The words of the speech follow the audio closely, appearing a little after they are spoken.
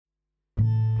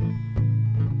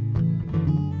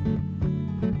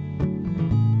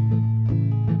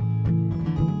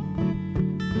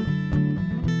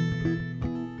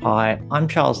Hi, I'm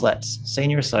Charles Letts,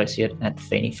 Senior Associate at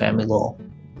Feeney Family Law.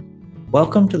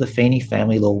 Welcome to the Feeney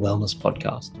Family Law Wellness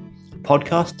Podcast, a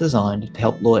podcast designed to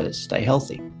help lawyers stay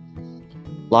healthy.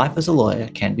 Life as a lawyer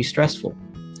can be stressful.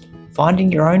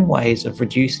 Finding your own ways of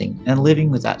reducing and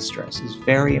living with that stress is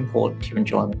very important to your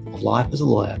enjoyment of life as a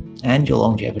lawyer and your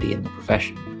longevity in the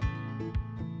profession.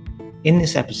 In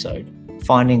this episode,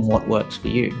 Finding What Works for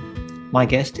You, my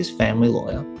guest is family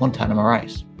lawyer Montana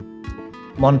Moraes.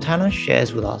 Montana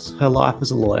shares with us her life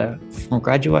as a lawyer from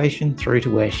graduation through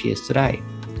to where she is today,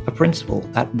 a principal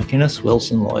at McInnes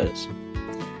Wilson Lawyers.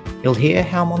 You'll hear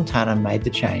how Montana made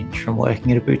the change from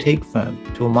working at a boutique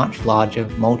firm to a much larger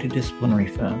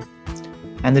multidisciplinary firm,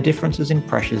 and the differences in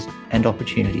pressures and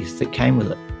opportunities that came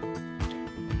with it.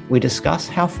 We discuss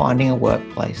how finding a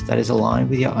workplace that is aligned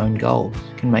with your own goals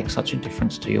can make such a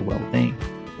difference to your well-being.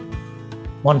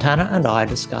 Montana and I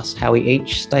discuss how we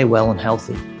each stay well and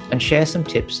healthy, and share some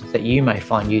tips that you may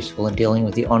find useful in dealing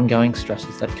with the ongoing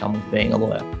stresses that come with being a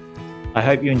lawyer. I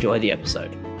hope you enjoy the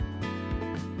episode.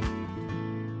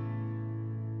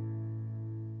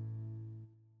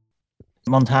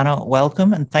 Montana,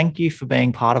 welcome, and thank you for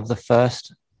being part of the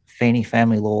first Feeney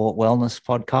Family Law Wellness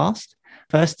Podcast.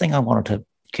 First thing I wanted to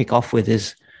kick off with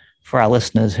is, for our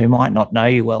listeners who might not know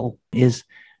you well, is,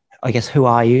 I guess, who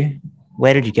are you?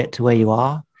 Where did you get to where you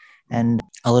are? And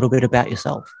a little bit about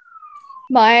yourself.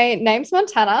 My name's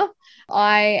Montana.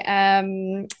 I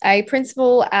am a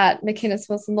principal at McInnes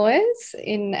Wilson Lawyers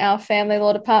in our family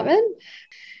law department.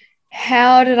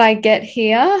 How did I get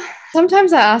here?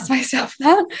 Sometimes I ask myself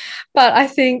that, but I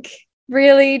think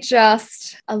really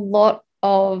just a lot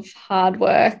of hard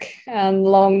work and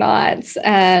long nights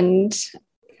and,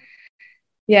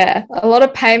 a lot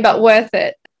of pain, but worth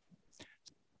it.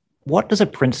 What does a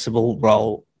principal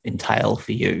role entail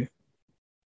for you?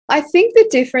 I think the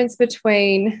difference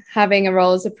between having a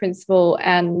role as a principal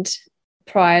and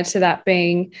prior to that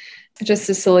being just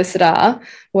a solicitor,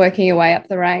 working your way up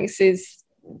the ranks, is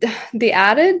the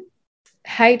added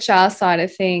HR side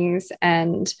of things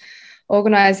and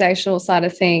organisational side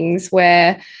of things,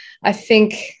 where I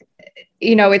think,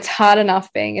 it's hard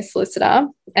enough being a solicitor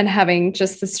and having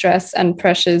just the stress and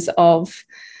pressures of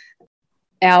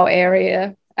our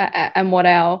area and what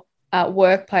our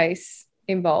workplace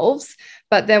involves.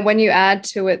 But then when you add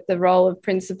to it the role of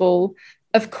principal,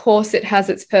 of course it has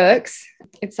its perks.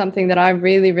 It's something that I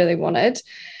really, really wanted,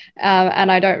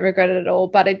 and I don't regret it at all.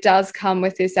 But it does come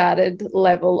with this added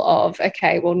level of,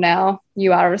 okay, well, now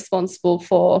you are responsible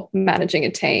for managing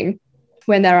a team.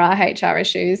 When there are HR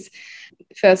issues,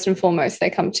 first and foremost, they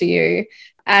come to you.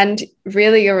 And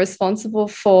really you're responsible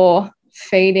for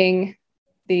feeding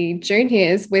the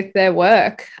juniors with their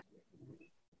work.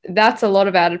 That's a lot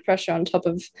of added pressure on top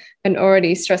of an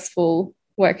already stressful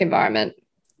work environment.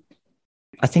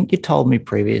 I think you told me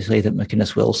previously that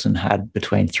McInnes Wilson had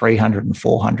between 300 and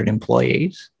 400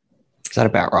 employees. Is that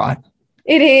about right?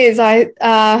 It is.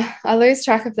 I lose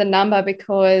track of the number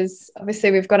because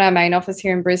obviously we've got our main office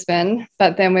here in Brisbane,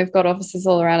 but then we've got offices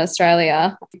all around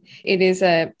Australia. It is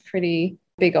a pretty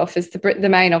big office. The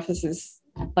main office is,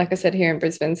 like I said, here in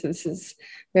Brisbane. So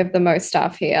we have the most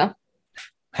staff here.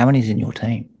 How many is in your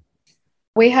team?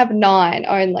 We have 9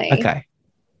 only. Okay.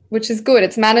 Which is good.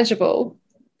 It's manageable.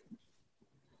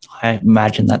 I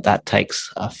imagine that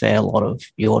takes a fair lot of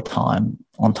your time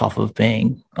on top of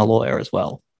being a lawyer as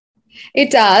well. It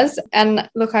does. And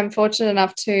look, I'm fortunate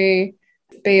enough to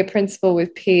be a principal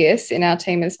with Pierce in our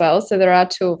team as well. So there are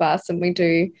 2 of us and we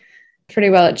do pretty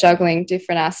well at juggling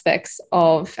different aspects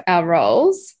of our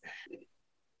roles.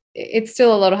 It's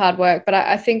still a lot of hard work, but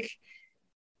I think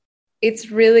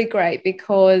it's really great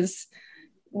because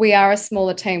we are a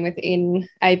smaller team within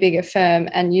a bigger firm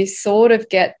and you sort of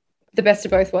get the best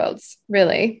of both worlds,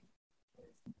 really.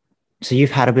 So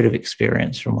you've had a bit of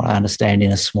experience, from what I understand,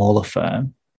 in a smaller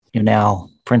firm. You're now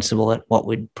principal at what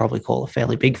we'd probably call a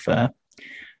fairly big firm.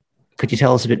 Could you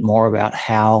tell us a bit more about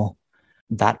how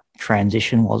that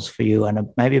transition was for you and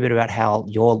maybe a bit about how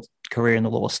your career in the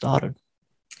law started?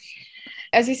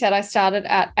 As you said, I started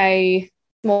at a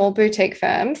small boutique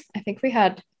firm. I think we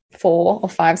had 4 or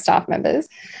 5 staff members,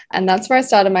 and that's where I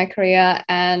started my career.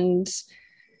 And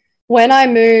when I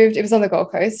moved, it was on the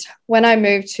Gold Coast. When I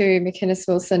moved to McInnes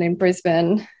Wilson in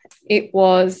Brisbane, it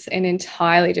was an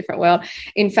entirely different world.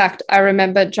 In fact, I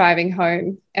remember driving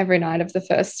home every night of the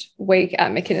first week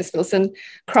at McInnes Wilson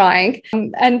crying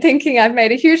and thinking I've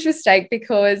made a huge mistake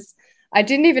because I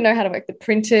didn't even know how to work the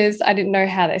printers. I didn't know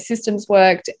how their systems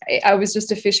worked. I was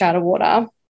just a fish out of water.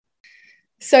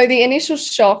 So the initial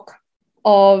shock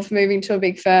of moving to a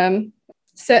big firm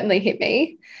certainly hit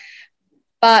me.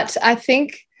 But I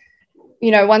think,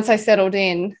 once I settled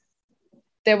in,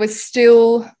 there was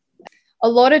still a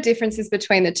lot of differences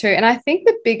between the two. And I think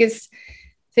the biggest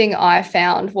thing I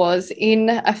found was in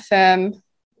a firm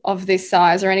of this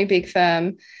size or any big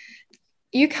firm,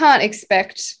 you can't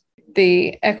expect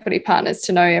the equity partners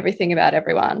to know everything about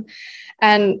everyone.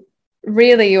 And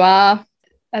really, you are,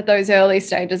 at those early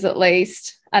stages at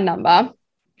least, a number,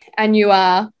 and you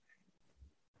are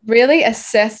really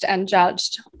assessed and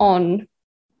judged on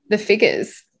the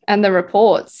figures and the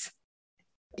reports.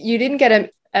 You didn't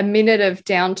get a minute of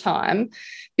downtime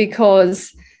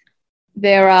because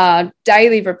there are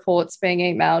daily reports being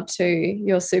emailed to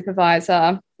your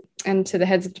supervisor and to the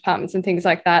heads of departments and things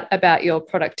like that about your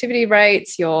productivity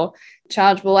rates, your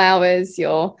chargeable hours,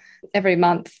 your every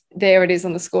month. There it is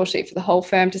on the score sheet for the whole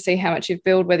firm to see how much you've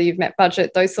billed, whether you've met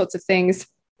budget, those sorts of things.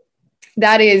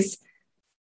 That is,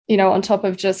 on top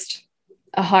of just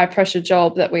a high pressure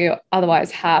job that we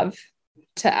otherwise have,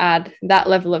 to add that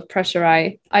level of pressure,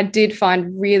 I did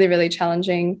find really, really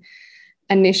challenging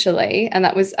initially. And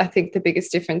that was, I think, the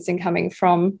biggest difference in coming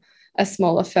from a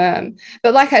smaller firm.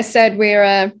 But like I said, we're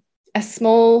a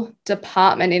small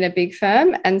department in a big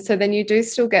firm. And so then you do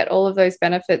still get all of those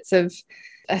benefits of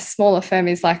a smaller firm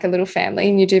is like a little family,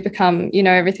 and you do become,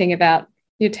 everything about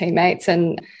your teammates,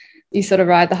 and you sort of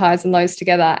ride the highs and lows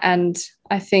together. And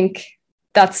I think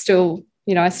that's still,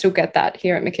 I still get that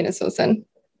here at McInnes Wilson.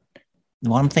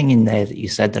 One thing in there that you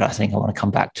said that I think I want to come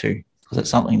back to, because it's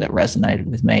something that resonated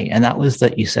with me, and that was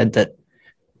that you said that,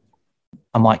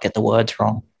 I might get the words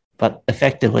wrong, but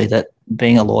effectively that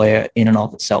being a lawyer in and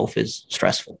of itself is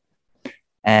stressful.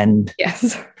 And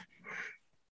yes,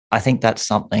 I think that's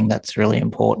something that's really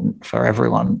important for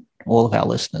everyone, all of our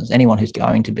listeners. Anyone who's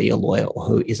going to be a lawyer or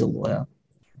who is a lawyer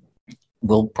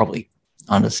will probably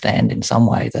understand in some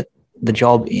way that the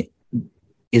job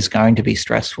is going to be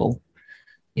stressful.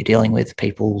 You're dealing with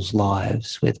people's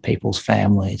lives, with people's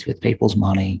families, with people's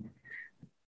money.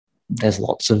 There's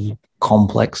lots of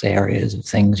complex areas of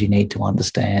things you need to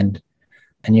understand,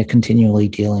 and you're continually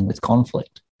dealing with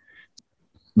conflict.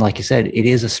 Like you said, it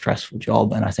is a stressful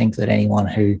job, and I think that anyone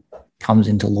who comes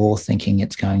into law thinking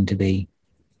it's going to be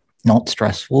not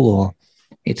stressful, or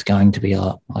it's going to be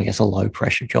a low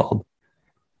pressure job,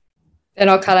 they're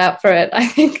not cut out for it, I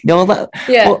think. No,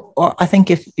 or I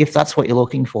think if that's what you're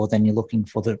looking for, then you're looking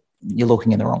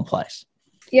in the wrong place.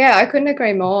 Yeah, I couldn't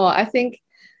agree more. I think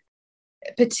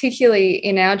particularly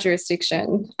in our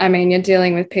jurisdiction, you're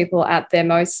dealing with people at their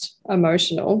most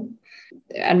emotional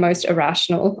and most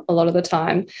irrational a lot of the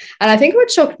time. And I think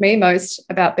what shocked me most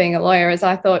about being a lawyer is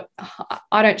I thought,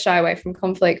 I don't shy away from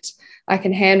conflict. I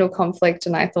can handle conflict.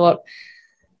 And I thought,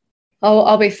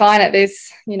 I'll be fine at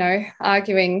this,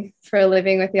 arguing for a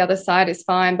living with the other side is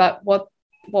fine. But what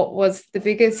was the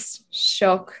biggest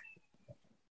shock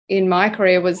in my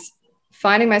career was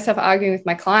finding myself arguing with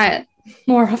my client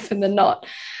more often than not,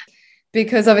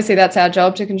 because obviously that's our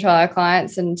job, to control our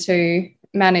clients and to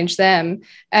manage them.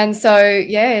 And so,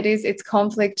 it's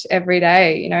conflict every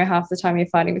day. Half the time you're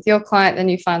fighting with your client, then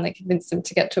you finally convince them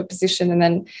to get to a position, and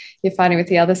then you're fighting with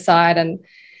the other side, and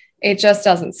it just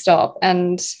doesn't stop.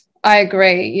 And I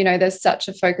agree, there's such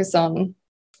a focus on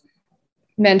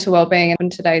mental well-being in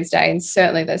today's day, and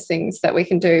certainly there's things that we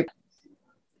can do.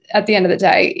 At the end of the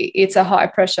day, it's a high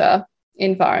pressure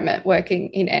environment working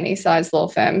in any size law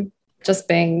firm, just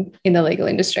being in the legal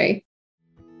industry.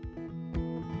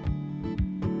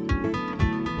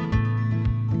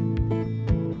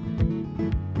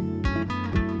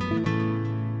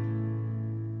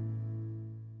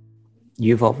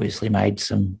 You've obviously made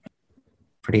some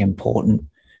pretty important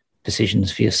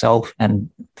decisions for yourself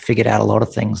and figured out a lot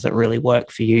of things that really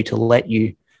work for you to let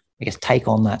you, take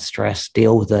on that stress,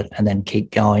 deal with it, and then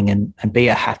keep going and be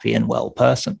a happy and well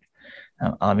person.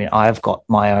 I've got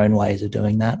my own ways of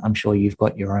doing that. I'm sure you've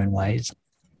got your own ways.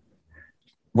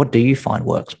 What do you find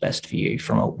works best for you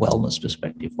from a wellness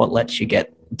perspective? What lets you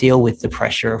deal with the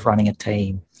pressure of running a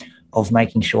team, of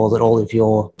making sure that all of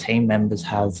your team members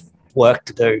have work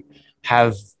to do,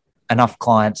 have enough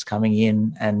clients coming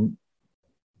in, and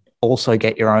also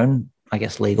get your own,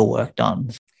 legal work done?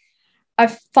 I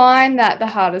find that the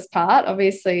hardest part,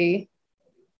 obviously,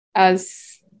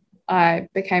 as I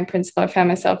became principal, I found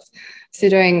myself still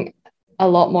doing a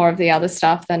lot more of the other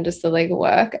stuff than just the legal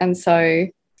work. And so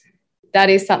that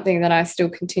is something that I still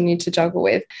continue to juggle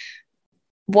with.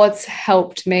 What's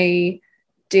helped me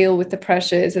deal with the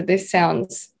pressures of this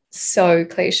sounds so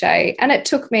cliche, and it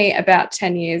took me about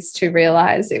 10 years to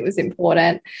realize it was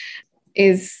important,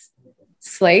 is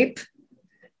sleep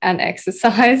and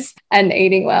exercise and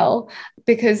eating well,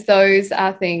 because those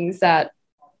are things that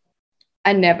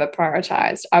I never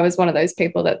prioritized. I was one of those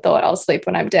people that thought I'll sleep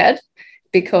when I'm dead.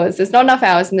 because there's not enough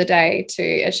hours in the day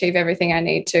to achieve everything I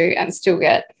need to and still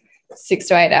get 6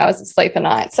 to 8 hours of sleep a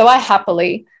night. So I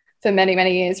happily, for many,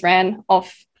 many years, ran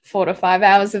off 4 to 5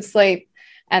 hours of sleep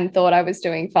and thought I was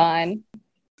doing fine.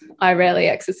 I rarely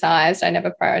exercised. I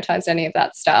never prioritized any of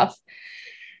that stuff.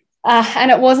 And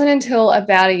it wasn't until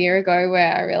about a year ago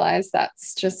where I realized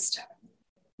that's just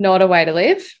not a way to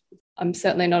live. I'm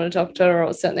certainly not a doctor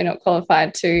or certainly not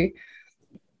qualified to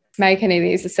make any of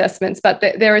these assessments, but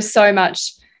there is so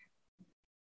much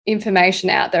information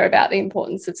out there about the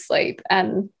importance of sleep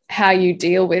and how you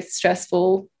deal with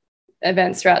stressful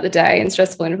events throughout the day and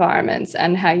stressful environments,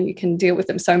 and how you can deal with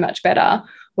them so much better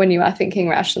when you are thinking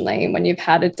rationally and when you've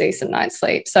had a decent night's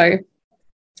sleep. So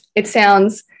it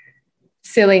sounds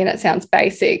silly and it sounds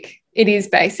basic. It is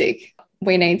basic.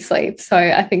 We need sleep. So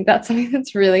I think that's something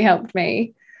that's really helped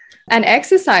me. And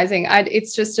exercising,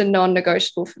 it's just a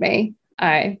non-negotiable for me.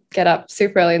 I get up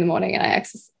super early in the morning and I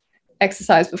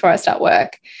exercise before I start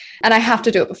work. And I have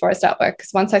to do it before I start work,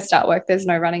 because once I start work, there's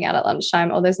no running out at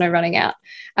lunchtime or there's no running out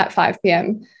at 5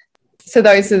 p.m. So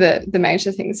those are the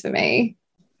major things for me.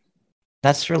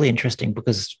 That's really interesting,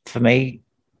 because for me,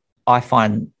 I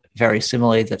find very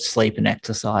similarly that sleep and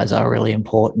exercise are really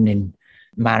important in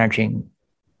managing,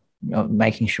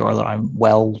 making sure that I'm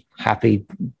well, happy,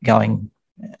 going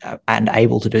and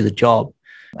able to do the job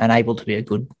and able to be a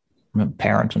good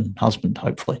parent and husband,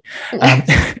 hopefully.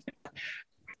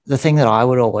 The thing that I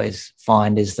would always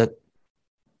find is that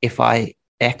if I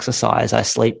exercise, I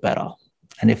sleep better.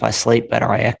 And if I sleep better,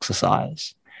 I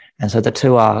exercise. And so the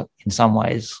two are in some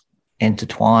ways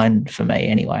intertwined for me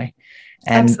anyway.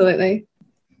 And absolutely.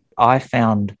 I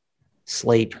found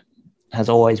sleep has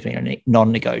always been a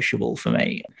non-negotiable for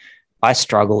me. I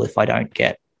struggle if I don't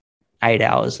get 8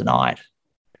 hours a night,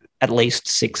 at least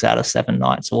 6 out of 7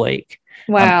 nights a week.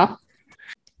 Wow.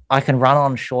 I can run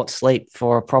on short sleep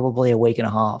for probably a week and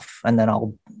a half, and then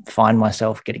I'll find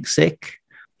myself getting sick.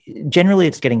 Generally,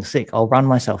 it's getting sick. I'll run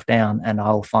myself down and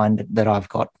I'll find that I've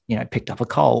got, picked up a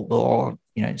cold or,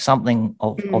 something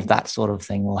of that sort of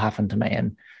thing will happen to me.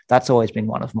 And that's always been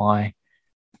one of my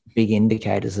big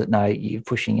indicators that, no, you're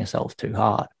pushing yourself too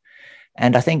hard.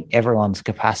 And I think everyone's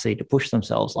capacity to push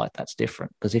themselves like that's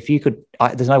different, because if you could,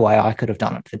 there's no way I could have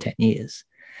done it for 10 years.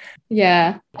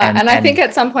 Yeah. And I think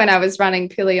at some point I was running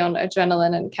purely on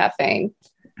adrenaline and caffeine,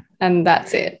 and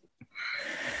that's it.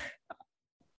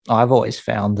 I've always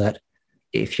found that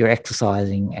if you're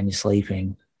exercising and you're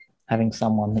sleeping, having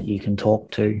someone that you can talk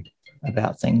to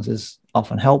about things is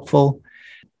often helpful.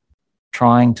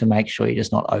 Trying to make sure you're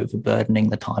just not overburdening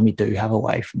the time you do have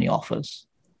away from the office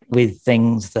with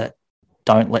things that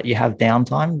don't let you have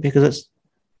downtime, because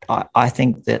I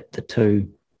think that the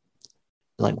two,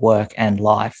 like work and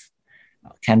life,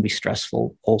 can be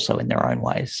stressful also in their own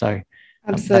ways. So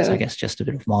that's, I guess, just a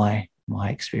bit of my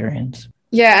experience.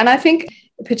 Yeah. And I think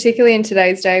particularly in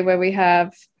today's day where we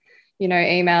have,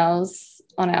 emails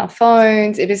on our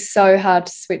phones, it is so hard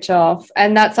to switch off.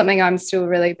 And that's something I'm still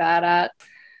really bad at.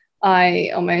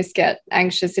 I almost get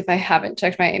anxious if I haven't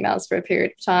checked my emails for a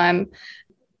period of time.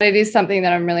 It is something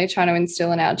that I'm really trying to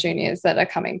instill in our juniors that are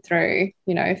coming through.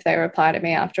 If they reply to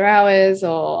me after hours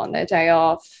or on their day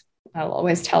off, I'll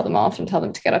always tell them off and tell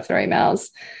them to get off their emails.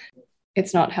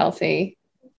 It's not healthy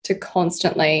to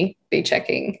constantly be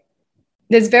checking.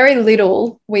 There's very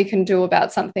little we can do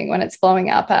about something when it's blowing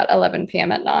up at 11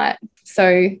 p.m. at night.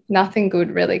 So nothing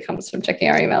good really comes from checking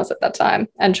our emails at that time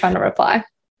and trying to reply.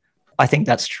 I think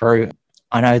that's true.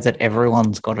 I know that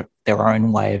everyone's got their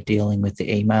own way of dealing with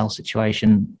the email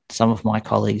situation. Some of my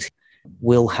colleagues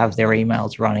will have their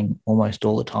emails running almost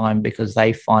all the time because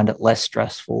they find it less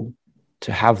stressful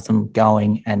to have them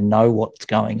going and know what's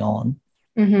going on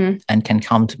and can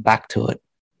come back to it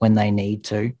when they need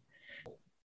to.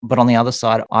 But on the other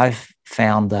side, I've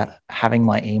found that having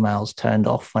my emails turned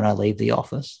off when I leave the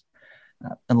office,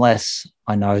 unless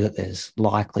I know that there's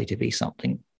likely to be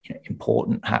something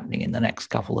important happening in the next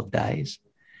couple of days,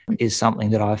 is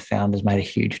something that I've found has made a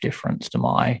huge difference to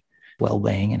my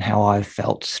well-being and how I've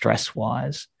felt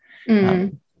stress-wise.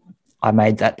 I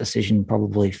made that decision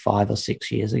probably 5 or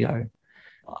 6 years ago.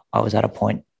 I was at a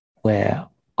point where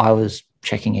I was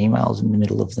checking emails in the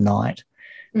middle of the night.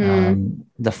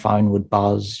 The phone would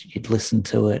buzz, you'd listen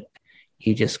to it.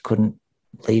 You just couldn't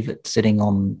leave it sitting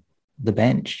on the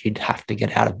bench. You'd have to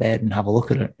get out of bed and have a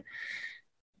look at it.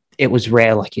 It was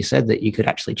rare, like you said, that you could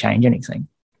actually change anything.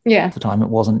 Yeah. At the time, it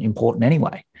wasn't important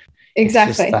anyway.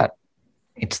 Exactly.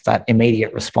 It's that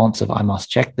immediate response of, I must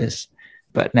check this.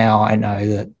 But now I know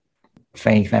that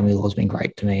Feeney Family Law has been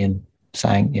great to me and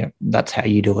saying, that's how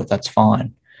you do it, that's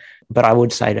fine. But I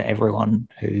would say to everyone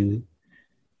who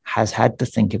has had to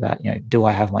think about, do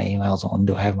I have my emails on?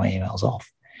 Do I have my emails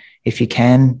off? If you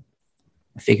can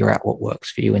figure out what works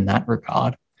for you in that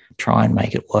regard, try and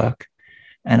make it work.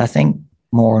 And I think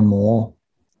more and more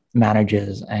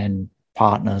managers and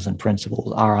partners and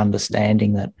principals are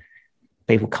understanding that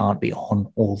people can't be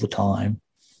on all the time.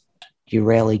 You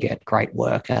rarely get great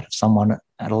work out of someone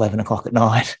at 11 o'clock at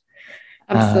night.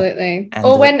 Absolutely.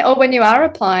 Or when you are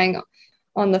applying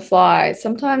on the fly,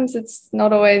 sometimes it's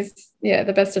not always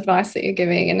the best advice that you're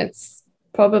giving, and it's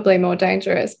probably more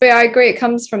dangerous. But I agree, it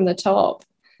comes from the top,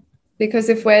 because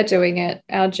if we're doing it,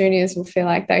 our juniors will feel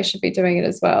like they should be doing it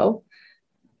as well.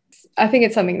 I think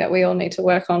it's something that we all need to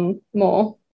work on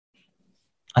more.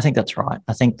 I think that's right.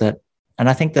 I think that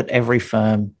every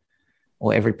firm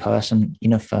or every person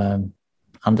in a firm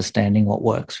understanding what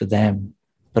works for them,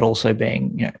 but also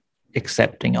being,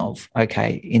 accepting of,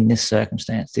 okay, in this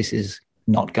circumstance, this is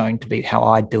not going to be how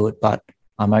I do it, but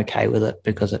I'm okay with it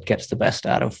because it gets the best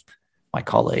out of my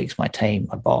colleagues, my team,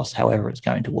 my boss, however it's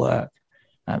going to work,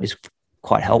 is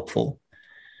quite helpful.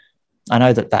 I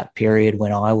know that period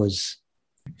when I was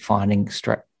finding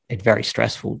it very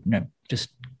stressful, just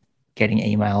getting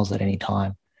emails at any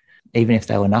time, even if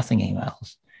they were nothing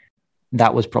emails,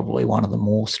 that was probably one of the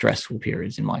more stressful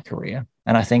periods in my career.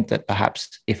 And I think that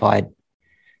perhaps if I'd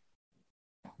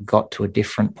got to a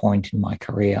different point in my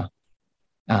career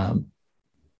and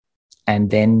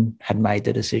then had made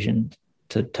the decision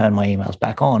to turn my emails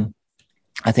back on,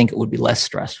 I think it would be less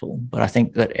stressful. But I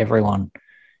think that everyone,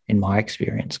 in my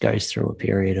experience, goes through a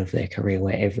period of their career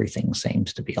where everything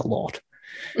seems to be a lot.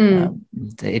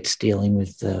 It's dealing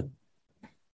with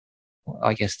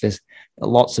I guess there's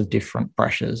lots of different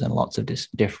pressures and lots of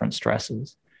different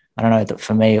stresses. I don't know, that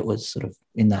for me, it was sort of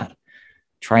in that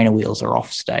trainer wheels are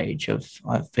off stage of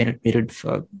I've been admitted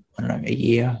for, a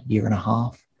year and a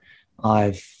half.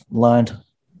 I've learned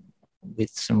with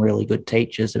some really good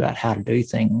teachers about how to do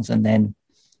things. And then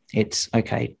it's,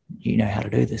 okay, you know how to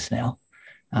do this now.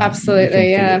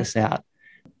 Absolutely, you can figure this out.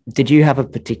 Did you have a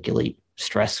particularly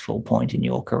stressful point in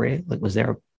your career? Like, was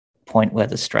there a point where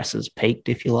the stresses peaked,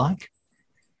 if you like?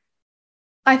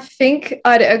 I think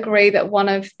I'd agree that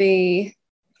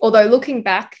although looking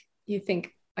back, you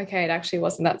think, okay, it actually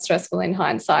wasn't that stressful in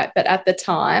hindsight. But at the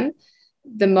time,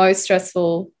 the most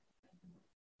stressful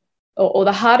or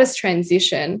the hardest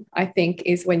transition, I think,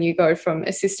 is when you go from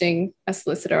assisting a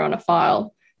solicitor on a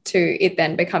file to it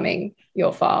then becoming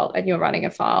your file, and you're running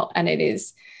a file, and it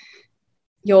is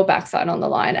your backside on the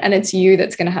line, and it's you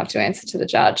that's going to have to answer to the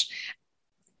judge.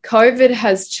 COVID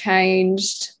has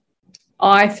changed,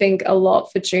 I think, a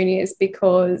lot for juniors,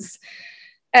 because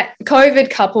COVID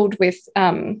coupled with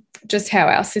just how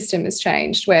our system has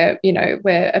changed, where,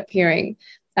 we're appearing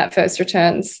at first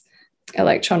returns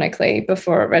electronically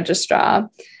before a registrar,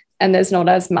 and there's not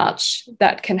as much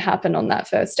that can happen on that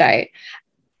first date.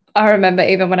 I remember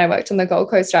even when I worked on the Gold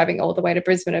Coast, driving all the way to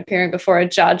Brisbane, appearing before a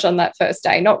judge on that first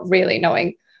day, not really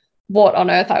knowing what on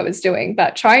earth I was doing,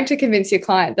 but trying to convince your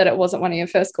client that it wasn't one of your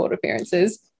first court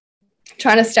appearances,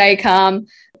 trying to stay calm,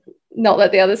 not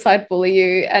let the other side bully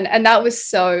you. And that was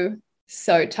so,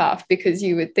 so tough, because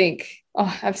you would think,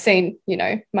 oh, I've seen,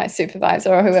 my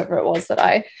supervisor or whoever it was that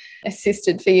I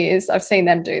assisted for years, I've seen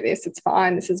them do this, it's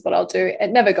fine, this is what I'll do. It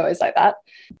never goes like that.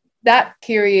 That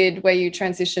period where you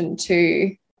transition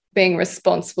to being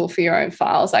responsible for your own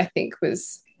files, I think,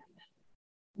 was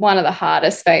one of the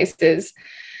hardest phases.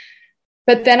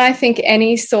 But then I think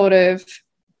any sort of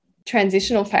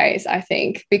transitional phase, I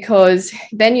think, because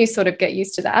then you sort of get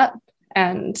used to that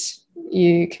and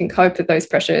you can cope with those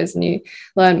pressures and you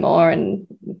learn more and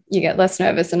you get less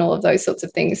nervous and all of those sorts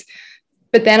of things.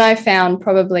 But then I found,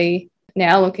 probably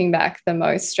now looking back, the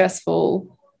most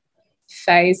stressful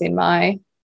phase in my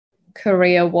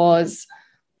career was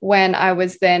when I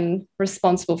was then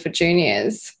responsible for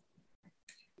juniors.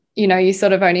 You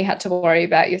sort of only had to worry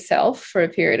about yourself for a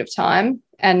period of time.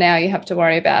 And now you have to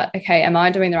worry about, okay, am I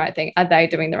doing the right thing? Are they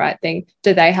doing the right thing?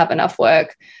 Do they have enough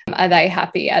work? Are they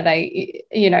happy? Are they,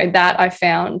 that I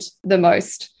found the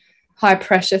most high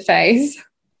pressure phase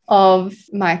of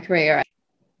my career.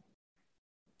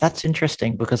 That's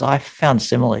interesting, because I found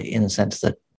similarly, in the sense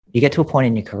that you get to a point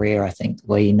in your career, I think,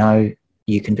 where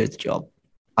you can do the job.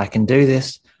 I can do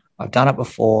this. I've done it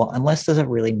before, unless there's a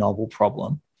really novel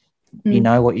problem. You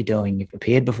know what you're doing. You've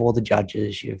appeared before the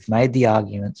judges. You've made the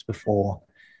arguments before.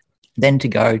 Then to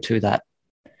go to that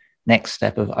next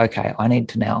step of, okay, I need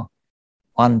to now,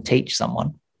 1, teach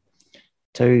someone.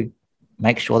 2,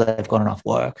 make sure that they've got enough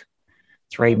work.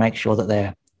 3, make sure that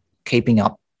they're keeping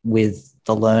up with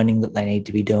the learning that they need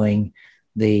to be doing,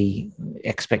 the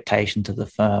expectations of the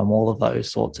firm, all of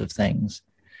those sorts of things.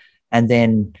 And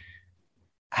then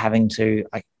having to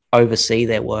oversee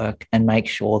their work and make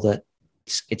sure that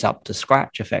it's up to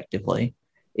scratch effectively,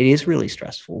 it is really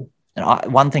stressful.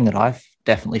 And one thing that I've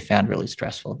definitely found really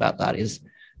stressful about that is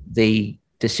the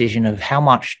decision of how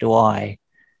much do I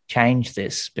change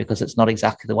this because it's not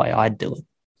exactly the way I'd do it.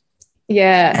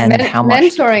 Yeah, and how much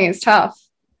mentoring is tough.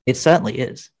 It certainly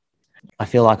is. I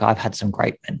feel like I've had some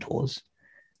great mentors.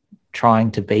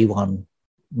 Trying to be one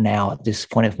now at this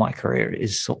point of my career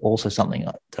is also something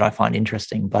that I find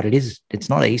interesting, but it's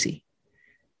not easy.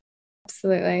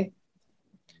 Absolutely.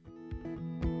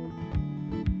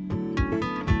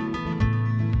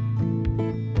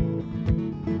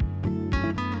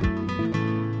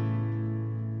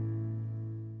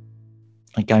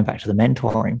 Like going back to the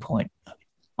mentoring point,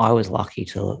 I was lucky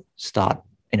to start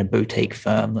in a boutique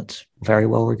firm that's very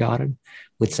well regarded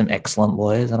with some excellent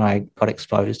lawyers, and I got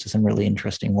exposed to some really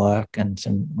interesting work and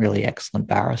some really excellent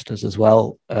barristers as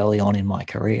well early on in my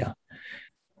career.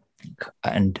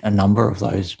 And a number of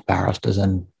those barristers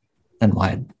and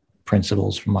my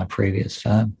principals from my previous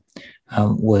firm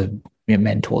were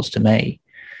mentors to me.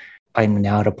 I'm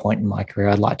now at a point in my career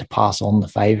I'd like to pass on the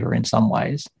favor in some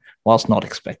ways, whilst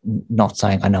not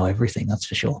saying I know everything, that's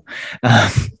for sure.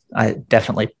 I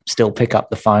definitely still pick up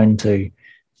the phone to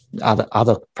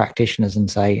other practitioners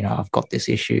and say, I've got this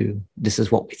issue. This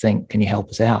is what we think. Can you help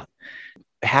us out?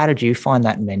 How did you find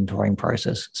that mentoring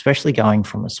process, especially going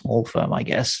from a small firm, I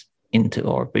guess,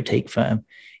 or a boutique firm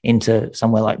into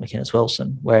somewhere like McInnes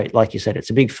Wilson, where, like you said, it's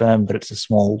a big firm, but it's a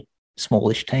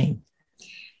smallish team?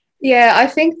 Yeah, I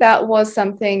think that was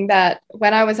something that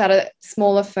when I was at a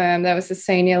smaller firm, there was a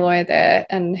senior lawyer there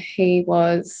and he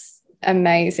was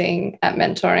amazing at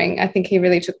mentoring. I think he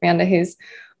really took me under his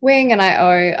wing, and I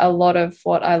owe a lot of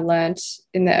what I learned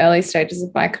in the early stages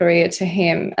of my career to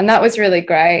him. And that was really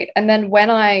great. And then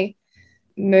when I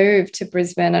moved to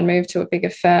Brisbane and moved to a bigger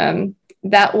firm,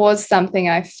 that was something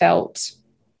I felt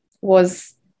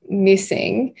was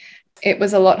missing. It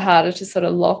was a lot harder to sort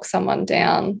of lock someone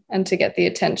down and to get the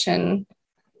attention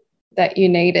that you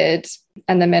needed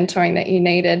and the mentoring that you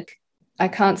needed. I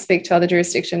can't speak to other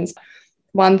jurisdictions.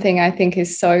 One thing I think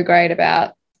is so great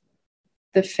about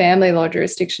the family law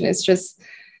jurisdiction is just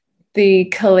the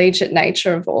collegiate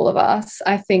nature of all of us.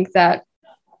 I think that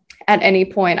at any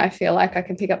point, I feel like I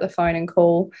can pick up the phone and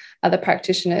call other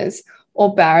practitioners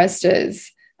or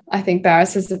barristers. I think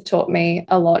barristers have taught me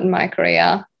a lot in my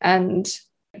career, and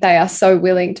they are so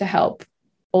willing to help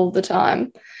all the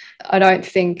time. I don't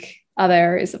think other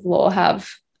areas of law have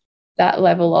that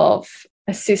level of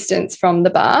assistance from the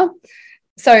bar.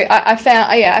 So I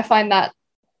find that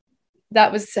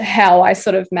was how I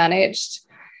sort of managed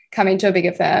coming to a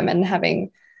bigger firm and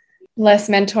having less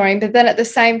mentoring. But then at the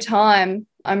same time,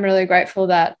 I'm really grateful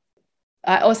that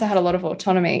I also had a lot of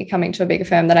autonomy coming to a bigger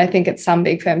firm that I think at some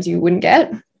big firms you wouldn't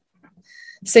get.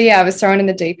 So yeah, I was thrown in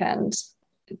the deep end.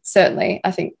 Certainly,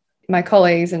 I think my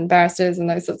colleagues and barristers and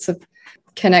those sorts of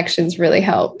connections really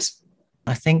helped.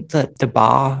 I think that the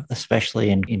bar, especially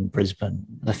in Brisbane,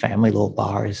 the family law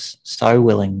bar, is so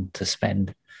willing to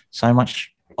spend so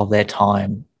much of their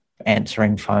time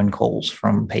answering phone calls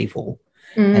from people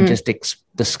and just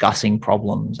discussing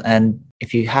problems. And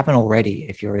if you haven't already,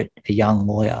 if you're a young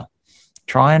lawyer,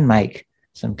 try and make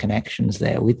some connections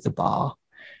there with the bar,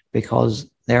 because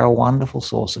they're a wonderful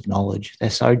source of knowledge. They're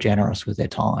so generous with their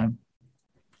time.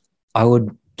 I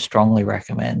would strongly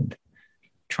recommend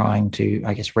trying to,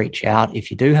 I guess, reach out if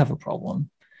you do have a problem.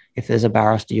 If there's a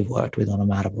barrister you've worked with on a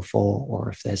matter before, or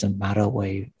if there's a matter or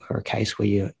a case where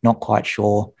you're not quite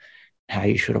sure how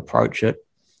you should approach it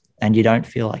and you don't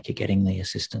feel like you're getting the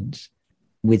assistance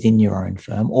within your own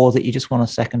firm, or that you just want a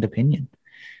second opinion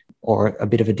or a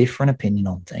bit of a different opinion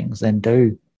on things, then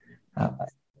do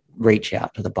reach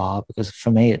out to the bar, because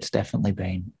for me, it's definitely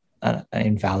been an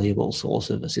invaluable source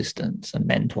of assistance and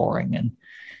mentoring.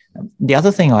 And the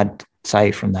other thing I'd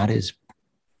say from that is,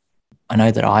 I know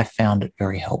that I found it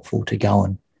very helpful to go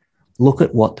and look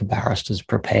at what the barristers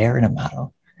prepare in a matter.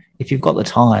 If you've got the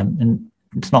time, and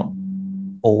it's not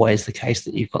always the case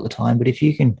that you've got the time, but if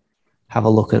you can have a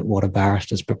look at what a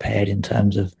barrister's prepared in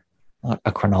terms of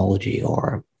a chronology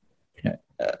or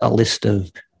a list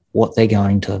of what they're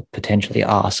going to potentially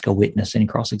ask a witness in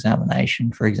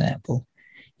cross-examination, for example,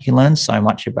 you can learn so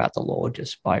much about the law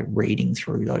just by reading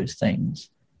through those things,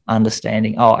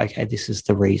 understanding, okay, this is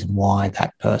the reason why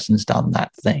that person's done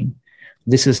that thing.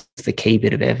 This is the key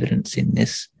bit of evidence in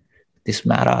this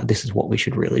matter. This is what we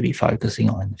should really be focusing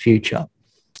on in the future.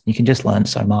 You can just learn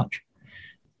so much.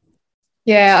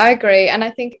 Yeah, I agree. And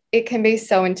I think it can be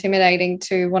so intimidating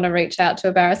to want to reach out to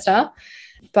a barrister.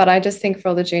 But I just think for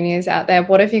all the juniors out there,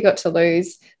 what have you got to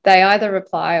lose? They either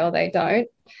reply or they don't.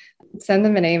 send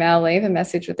them an email, leave a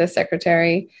message with their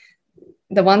secretary.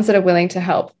 The ones that are willing to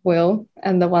help will,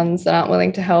 and the ones that aren't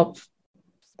willing to help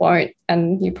won't,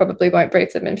 and you probably won't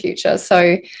brief them in future.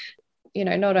 So,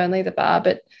 not only the bar,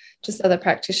 but just other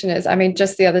practitioners. I mean,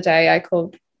 just the other day, I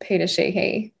called Peter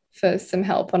Sheehy for some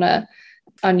help on a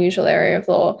unusual area of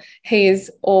law. He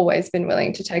has always been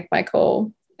willing to take my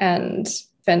call and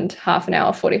spend half an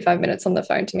hour, 45 minutes on the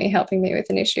phone to me, helping me with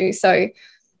an issue. So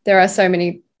there are so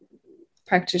many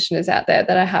practitioners out there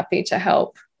that are happy to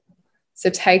help. So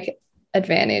take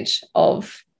advantage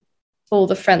of all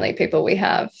the friendly people we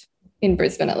have in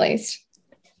Brisbane, at least.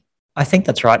 I think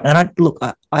that's right. And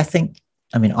I think,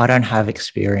 I mean, I don't have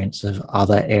experience of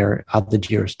other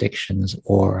jurisdictions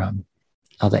or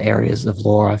other areas of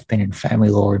law. I've been in family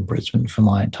law in Brisbane for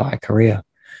my entire career.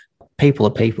 People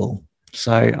are people.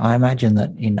 So I imagine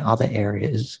that in other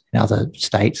areas, in other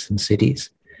states and cities,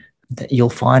 that you'll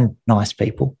find nice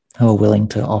people who are willing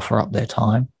to offer up their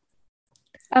time.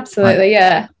 Absolutely,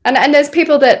 yeah. And there's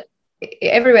people that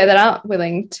everywhere that aren't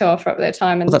willing to offer up their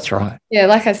time. And well, that's right. Yeah,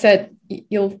 like I said,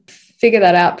 you'll figure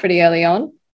that out pretty early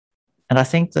on. And I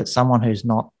think that someone who's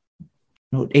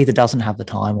either doesn't have the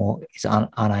time or is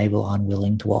unable,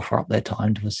 unwilling to offer up their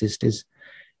time to assist is,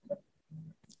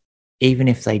 even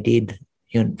if they did,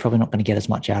 you're probably not going to get as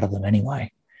much out of them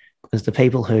anyway, because the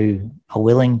people who are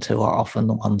willing to are often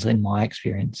the ones, in my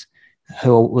experience,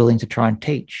 who are willing to try and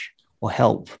teach or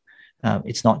help.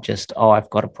 It's not just, I've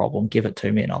got a problem, give it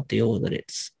to me and I'll deal with it.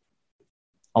 It's,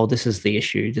 this is the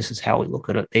issue. This is how we look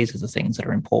at it. These are the things that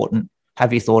are important.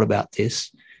 Have you thought about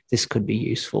this? This could be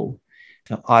useful.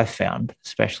 I've found,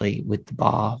 especially with the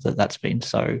bar, that's been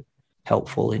so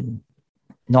helpful in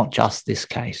not just this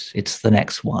case, it's the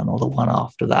next one or the one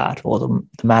after that, or the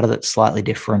matter that's slightly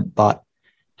different but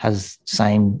has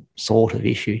same sort of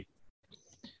issue.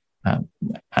 And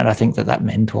I think that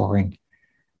mentoring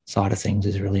side of things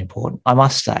is really important. I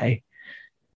must say,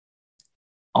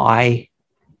 I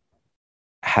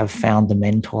have found the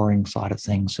mentoring side of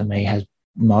things for me has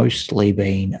mostly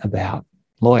been about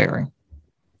lawyering,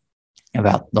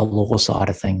 about the law side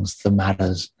of things, the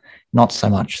matters, not so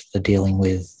much the dealing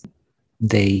with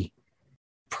the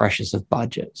pressures of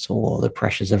budgets or the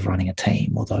pressures of running a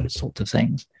team or those sorts of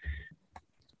things.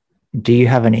 Do you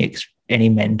have any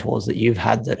mentors that you've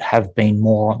had that have been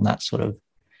more on that sort of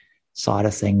side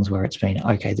of things where it's been,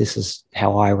 okay, this is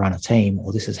how I run a team,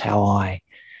 or this is how I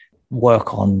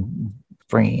work on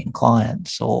bringing in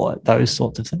clients, or those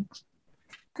sorts of things?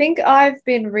 I think I've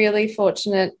been really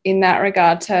fortunate in that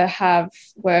regard to have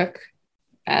work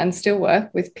and still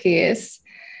work with Pierce,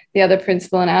 the other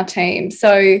principal in our team.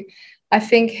 So I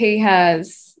think he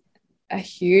has a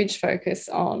huge focus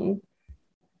on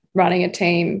running a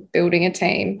team, building a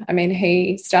team. I mean,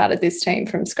 he started this team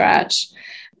from scratch.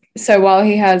 So while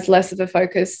he has less of a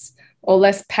focus or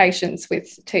less patience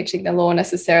with teaching the law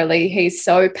necessarily, he's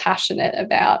so passionate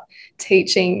about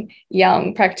teaching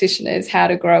young practitioners how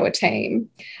to grow a team.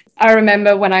 I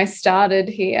remember when I started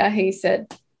here, he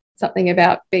said something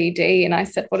about BD, and I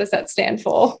said, what does that stand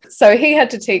for? So he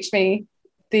had to teach me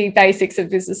the basics of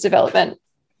business development,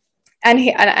 and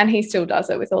he still does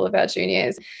it with all of our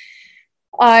juniors.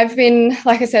 I've been,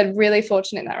 like I said, really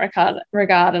fortunate in that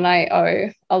regard, and I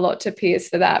owe a lot to Pierce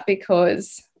for that,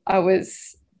 because I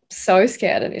was so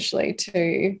scared initially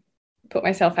to put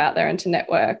myself out there and to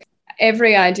network.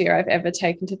 Every idea I've ever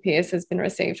taken to Pierce has been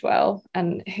received well,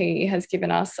 and he has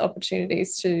given us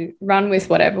opportunities to run with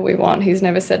whatever we want. He's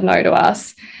never said no to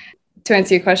us. To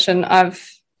answer your question,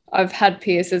 I've had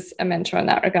Pierce as a mentor in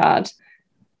that regard.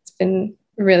 It's been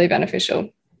really beneficial.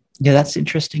 Yeah, that's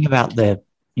interesting about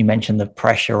you mentioned the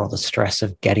pressure or the stress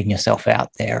of getting yourself out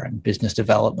there and business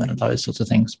development and those sorts of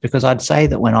things, because I'd say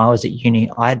that when I was at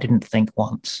uni, I didn't think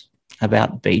once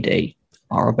about BD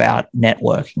or about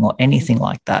networking or anything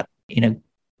like that in a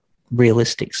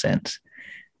realistic sense.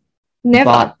 Never.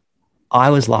 But I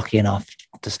was lucky enough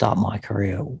to start my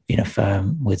career in a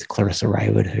firm with Clarissa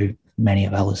Rayward, who many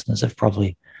of our listeners have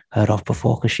probably heard of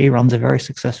before, because she runs a very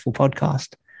successful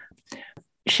podcast.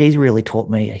 She's really taught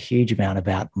me a huge amount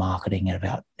about marketing and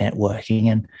about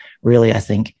networking. And really, I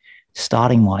think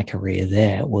starting my career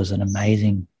there was an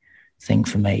amazing thing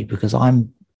for me, because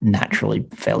I'm naturally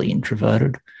fairly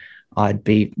introverted. I'd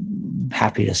be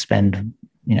happy to spend,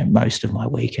 most of my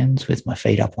weekends with my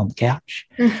feet up on the couch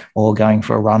or going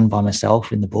for a run by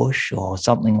myself in the bush or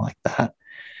something like that.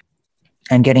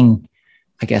 And getting,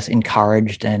 I guess,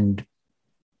 encouraged and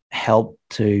helped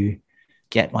to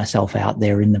get myself out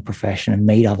there in the profession and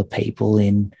meet other people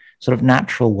in sort of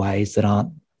natural ways that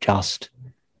aren't just,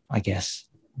 I guess,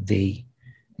 the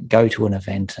go to an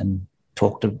event and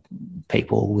talk to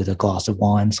people with a glass of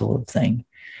wine sort of thing.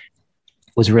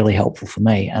 was really helpful for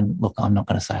me. And look, I'm not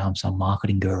going to say I'm some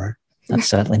marketing guru. That's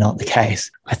certainly not the case.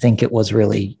 I think it was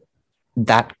really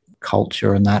that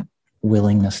culture and that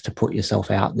willingness to put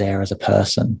yourself out there as a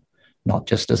person, not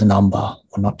just as a number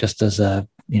or not just as a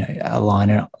line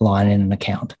in an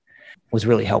account, was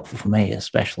really helpful for me,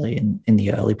 especially in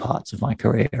the early parts of my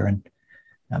career. And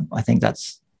I think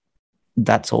that's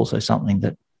also something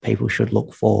that people should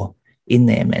look for in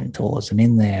their mentors and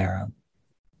in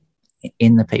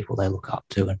the people they look up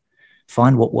to, and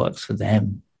find what works for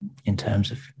them in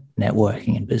terms of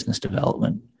networking and business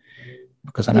development.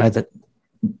 Because I know that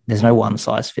there's no one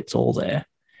size fits all there,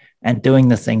 and doing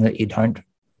the thing that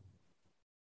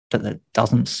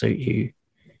doesn't suit you,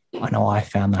 I know I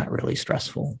found that really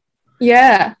stressful.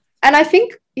 Yeah. And I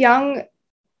think young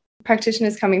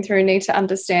practitioners coming through need to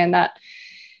understand that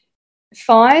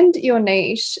find your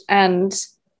niche and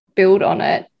build on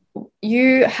it.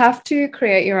 You have to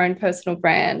create your own personal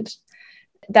brand.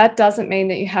 That doesn't mean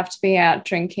that you have to be out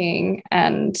drinking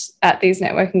and at these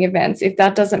networking events. If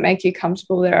that doesn't make you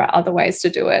comfortable, there are other ways to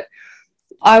do it.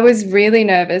 I was really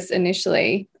nervous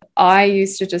initially. I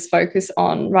used to just focus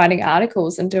on writing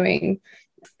articles and doing,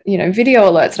 video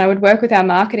alerts, and I would work with our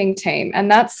marketing team.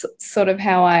 And that's sort of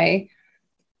how I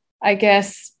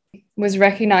guess, was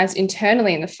recognized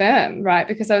internally in the firm, right?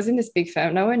 Because I was in this big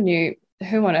firm. No one knew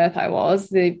who on earth I was.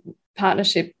 The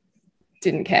partnership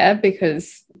didn't care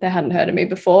because they hadn't heard of me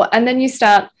before. And then you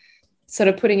start sort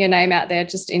of putting your name out there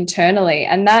just internally.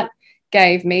 And that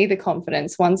gave me the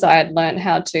confidence, once I had learned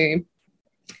how to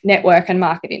network and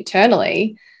market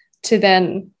internally, to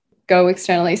then go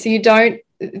externally. So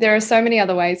there are so many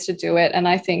other ways to do it. And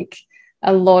I think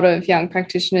a lot of young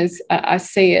practitioners, I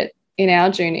see it in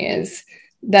our juniors,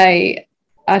 they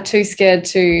are too scared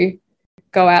to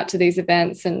go out to these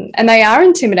events, and they are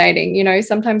intimidating.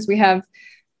 Sometimes we have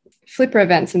flipper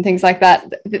events and things like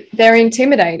that. They're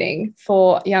intimidating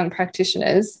for young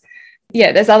practitioners.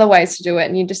 Yeah, there's other ways to do it,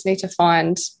 and you just need to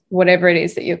find whatever it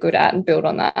is that you're good at and build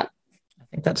on that. I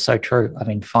think that's so true. I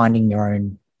mean, finding your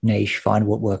own niche, find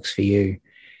what works for you.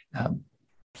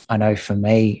 I know for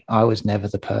me, I was never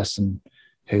the person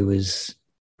who was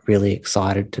really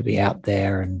excited to be out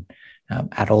there and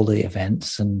at all the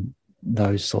events and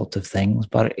those sorts of things.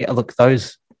 But look,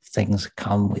 those things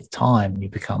come with time. You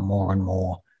become more and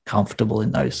more comfortable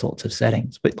in those sorts of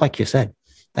settings. But like you said,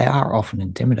 they are often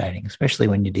intimidating, especially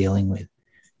when you're dealing with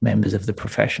members of the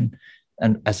profession.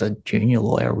 And as a junior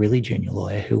lawyer, really junior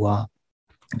lawyer, who are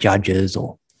judges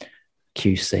or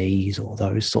QCs or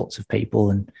those sorts of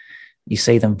people, and you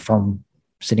see them from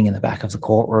sitting in the back of the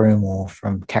courtroom or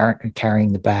from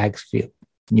carrying the bags for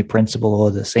your principal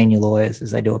or the senior lawyers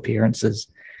as they do appearances,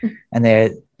 and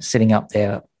they're sitting up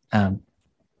there,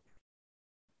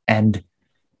 and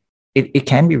it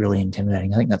can be really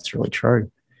intimidating. I think that's really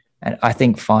true. And I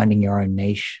think finding your own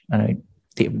niche,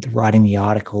 the writing the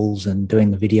articles and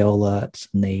doing the video alerts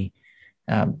and the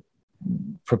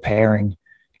preparing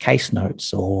case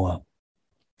notes or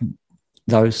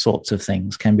those sorts of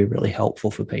things can be really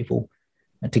helpful for people,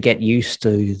 and to get used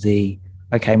to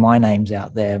okay, my name's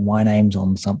out there, my name's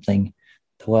on something,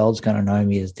 the world's going to know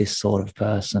me as this sort of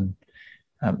person.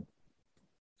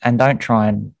 And don't try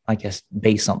and, I guess,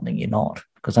 be something you're not.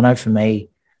 Because I know for me,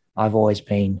 I've always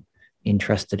been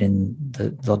interested in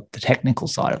the technical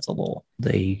side of the law,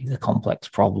 the complex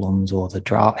problems, or the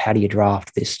draft. How do you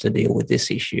draft this to deal with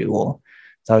this issue, or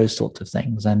those sorts of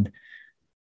things. And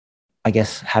I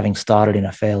guess having started in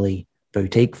a fairly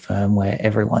boutique firm where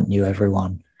everyone knew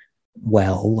everyone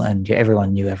well, and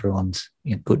everyone knew everyone's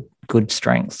good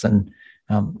strengths and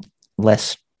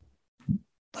less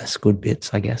good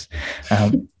bits, I guess.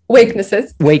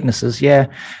 Weaknesses, yeah.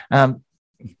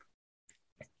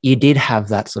 You did have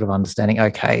that sort of understanding,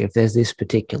 okay, if there's this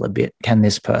particular bit, can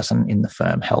this person in the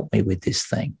firm help me with this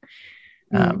thing?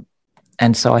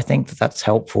 And so I think that's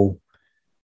helpful,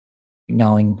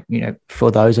 knowing,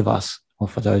 for those of us, or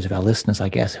for those of our listeners, I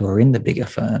guess, who are in the bigger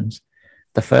firms,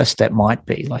 the first step might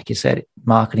be, like you said,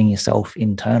 marketing yourself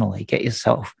internally, get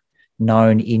yourself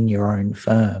known in your own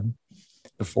firm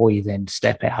before you then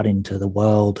step out into the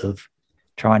world of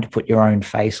trying to put your own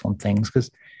face on things.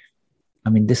 Because,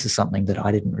 this is something that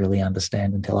I didn't really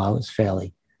understand until I was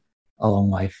fairly a long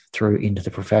way through into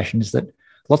the profession, is that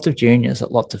lots of juniors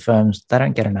at lots of firms, they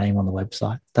don't get a name on the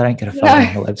website. They don't get a photo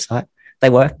on the website.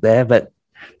 They work there, but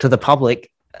to the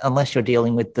public, unless you're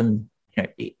dealing with them,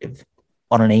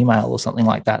 on an email or something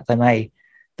like that,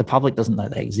 the public doesn't know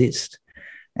they exist.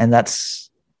 And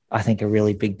that's, I think, a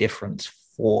really big difference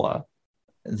for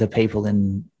the people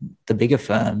in the bigger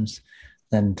firms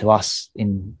than to us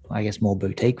in, I guess, more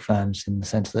boutique firms, in the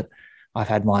sense that I've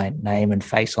had my name and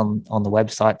face on the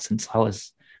website since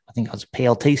I think I was a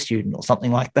PLT student or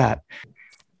something like that.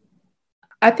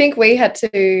 I think you had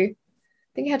to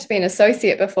be an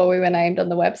associate before we were named on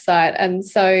the website. And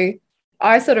so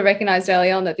I sort of recognized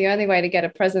early on that the only way to get a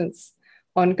presence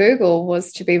on Google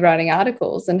was to be writing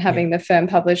articles and having the firm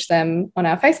publish them on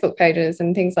our Facebook pages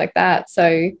and things like that.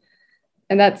 So,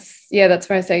 and that's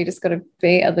where I say you just got to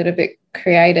be a little bit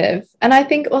creative. And I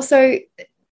think also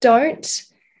don't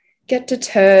get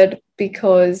deterred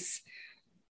because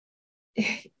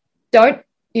I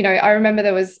remember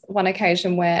there was one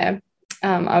occasion where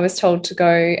I was told to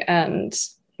go and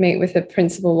meet with a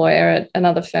principal lawyer at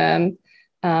another firm.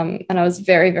 And I was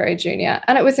very, very junior.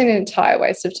 And it was an entire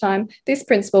waste of time. This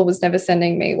principal was never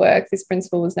sending me work. This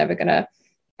principal was never going to,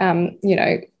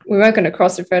 we weren't going to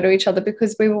cross-refer to each other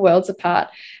because we were worlds apart.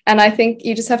 And I think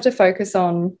you just have to focus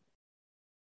on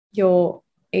your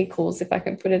equals, if I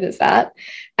can put it as that,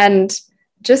 and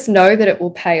just know that it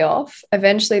will pay off.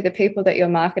 Eventually, the people that you're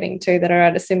marketing to that are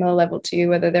at a similar level to you,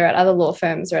 whether they're at other law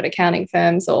firms or at accounting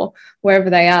firms or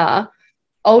wherever they are,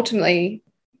 ultimately,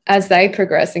 as they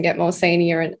progress and get more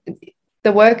senior, and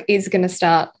the work is going to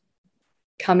start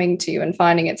coming to you and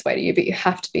finding its way to you, but you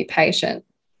have to be patient.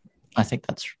 I think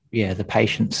the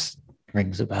patience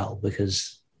rings a bell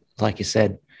because, like you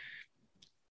said,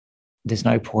 there's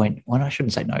no point. Well, I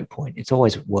shouldn't say no point. It's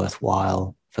always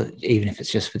worthwhile, even if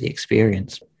it's just for the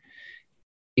experience.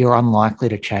 You're unlikely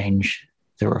to change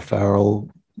the referral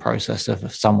process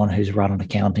of someone who's run an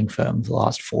accounting firm for the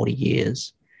last 40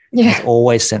 years. Has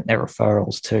always sent their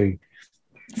referrals to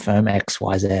firm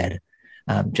XYZ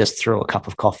just through a cup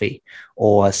of coffee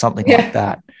or something like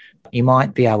that. You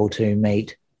might be able to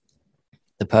meet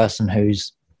the person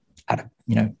who's at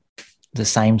the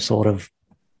same sort of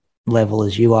level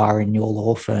as you are in your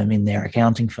law firm in their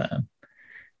accounting firm,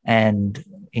 and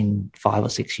in 5 or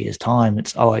 6 years' time,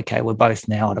 it's okay, we're both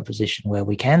now at a position where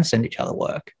we can send each other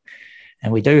work,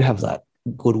 and we do have that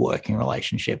good working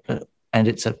relationship. And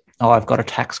it's I've got a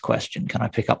tax question. Can I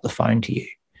pick up the phone to you?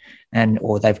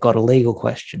 Or they've got a legal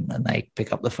question and they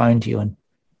pick up the phone to you. And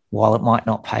while it might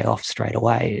not pay off straight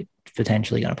away, it's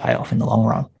potentially going to pay off in the long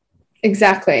run.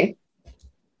 Exactly.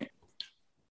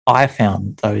 I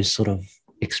found those sort of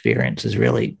experiences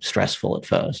really stressful at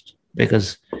first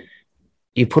because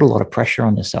you put a lot of pressure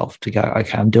on yourself to go,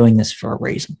 okay, I'm doing this for a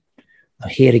reason. I'm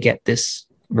here to get this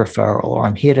referral, or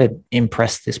I'm here to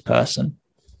impress this person.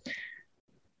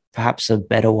 Perhaps a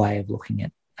better way of looking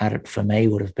at it for me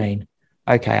would have been,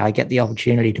 okay, I get the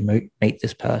opportunity to meet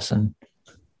this person.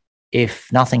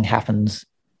 If nothing happens,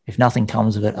 if nothing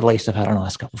comes of it, at least I've had a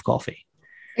nice cup of coffee.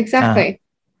 Exactly.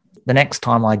 The next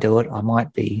time I do it, I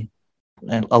might be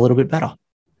a little bit better.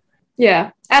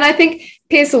 Yeah. And I think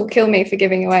Pierce will kill me for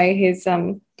giving away his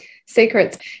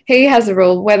secrets. He has a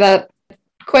rule,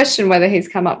 question whether he's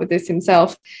come up with this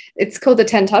himself. It's called the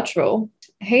 10 touch rule.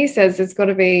 He says there's got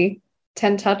to be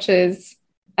 10 touches.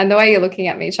 And the way you're looking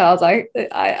at me, Charles, I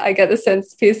get the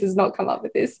sense Pierce has not come up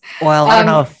with this. Well, I don't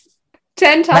know if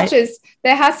 10 touches,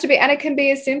 there has to be, and it can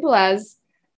be as simple as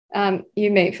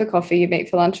you meet for coffee, you meet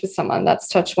for lunch with someone. That's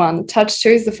touch 1. Touch 2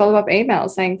 is the follow-up email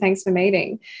saying thanks for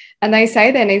meeting. And they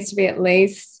say there needs to be at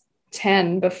least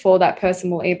 10 before that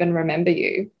person will even remember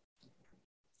you.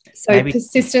 So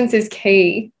persistence is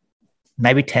key.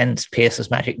 Maybe 10's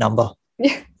Pierce's magic number.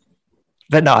 Yeah.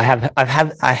 But no, I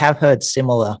have heard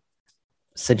similar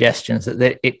suggestions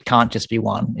that it can't just be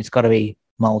one. It's got to be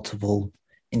multiple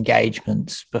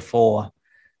engagements before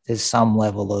there's some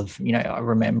level of,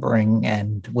 remembering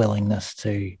and willingness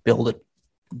to build a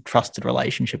trusted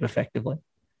relationship effectively.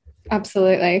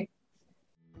 Absolutely.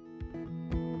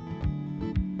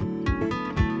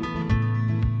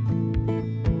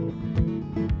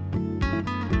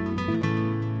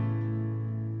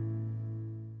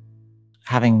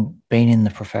 Having been in the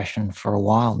profession for a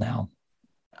while now,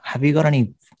 have you got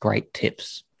any great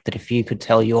tips that if you could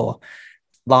tell your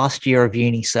last year of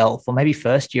uni self, or maybe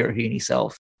first year of uni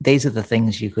self, these are the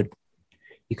things you could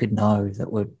know that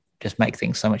would just make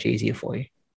things so much easier for you?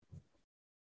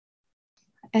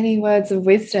 Any words of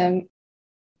wisdom?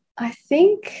 I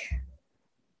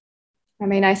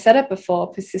said it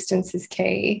before, persistence is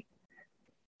key.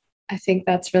 I think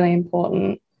that's really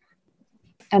important.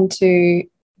 And to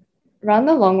run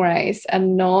the long race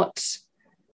and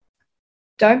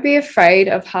don't be afraid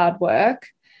of hard work.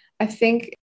 I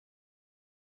think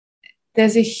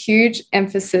there's a huge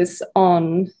emphasis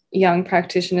on young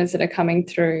practitioners that are coming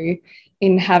through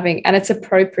and it's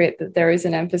appropriate that there is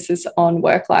an emphasis on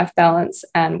work-life balance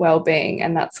and well-being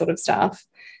and that sort of stuff.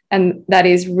 And that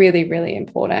is really, really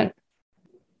important.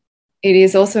 It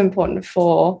is also important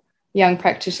for young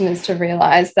practitioners to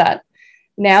realise that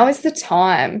now is the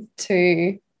time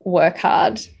to work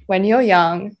hard. When you're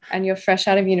young and you're fresh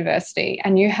out of university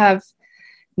and you have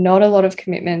not a lot of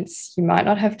commitments, you might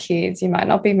not have kids, you might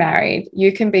not be married,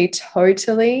 you can be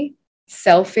totally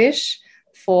selfish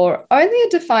for only a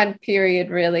defined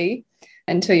period, really,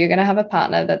 until you're going to have a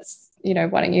partner that's,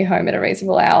 wanting you home at a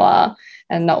reasonable hour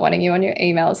and not wanting you on your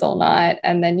emails all night.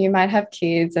 And then you might have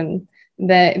kids, and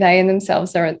they in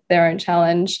themselves are their own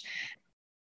challenge.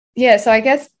 Yeah, so I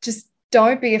guess just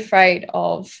don't be afraid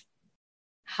of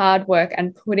hard work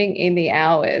and putting in the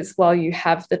hours while you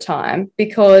have the time,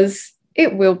 because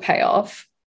it will pay off.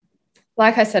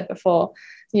 Like I said before,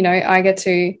 I get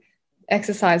to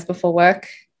exercise before work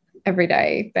every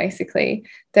day, basically.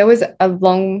 There was a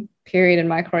long period in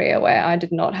my career where I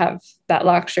did not have that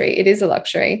luxury. It is a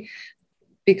luxury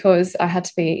because I had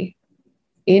to be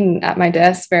in at my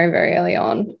desk very, very early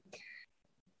on.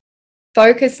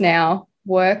 Focus now,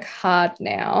 work hard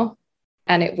now,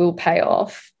 and it will pay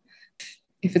off.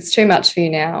 If it's too much for you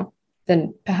now,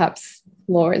 then perhaps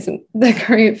law isn't the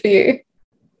career for you.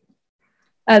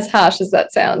 As harsh as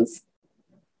that sounds.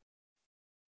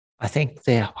 I think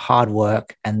the hard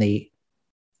work and the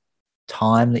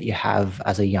time that you have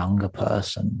as a younger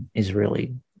person is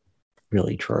really,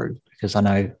 really true, because I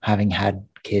know, having had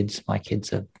kids, my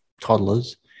kids are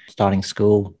toddlers starting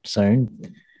school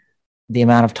soon, the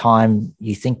amount of time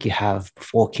you think you have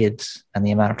before kids and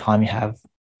the amount of time you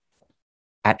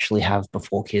actually have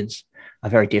before kids are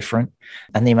very different.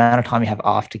 And the amount of time you have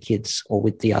after kids or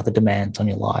with the other demands on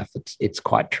your life, it's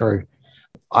quite true.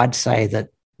 I'd say that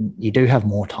you do have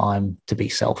more time to be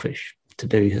selfish, to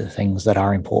do the things that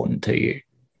are important to you.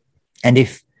 And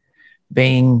if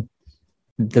being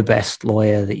the best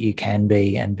lawyer that you can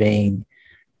be and being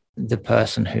the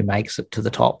person who makes it to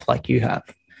the top like you have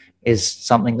is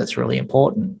something that's really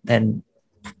important, then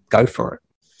go for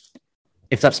it.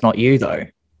 If that's not you, though,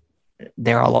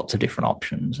 there are lots of different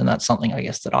options. And that's something, I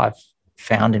guess, that I've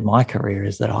found in my career,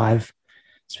 is that I've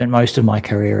spent most of my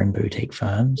career in boutique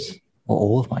firms, or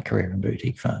all of my career in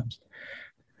boutique firms.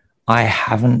 I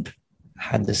haven't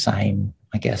had the same,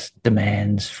 I guess,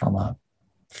 demands from a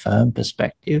firm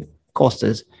perspective. Of course,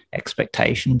 there's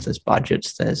expectations, there's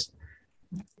budgets,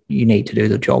 you need to do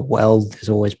the job well. There's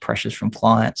always pressures from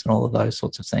clients and all of those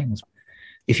sorts of things.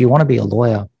 If you want to be a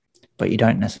lawyer, but you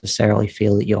don't necessarily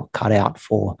feel that you're cut out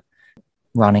for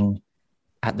running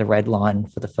at the red line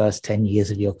for the first 10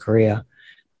 years of your career,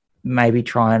 maybe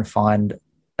try and find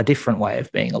a different way of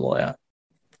being a lawyer,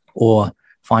 or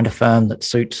find a firm that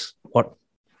suits what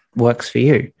works for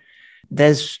you.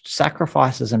 There's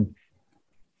sacrifices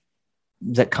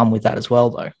that come with that as well,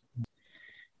 though.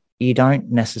 You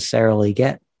don't necessarily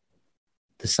get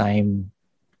the same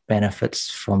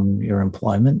benefits from your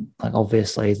employment. Like,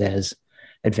 obviously, there's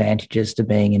advantages to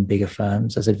being in bigger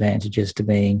firms, there's advantages to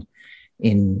being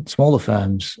in smaller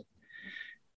firms.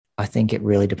 I think it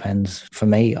really depends. For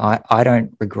me, I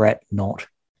don't regret not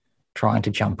trying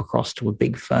to jump across to a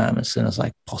big firm as soon as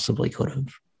I possibly could have.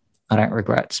 I don't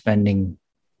regret spending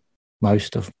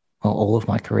most of, or all of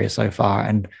my career so far,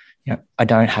 and I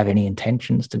don't have any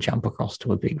intentions to jump across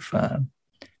to a big firm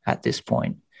at this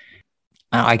point.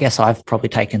 I guess I've probably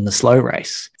taken the slow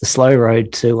race, the slow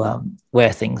road to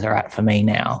where things are at for me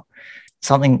now.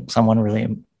 Someone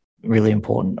really, really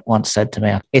important once said to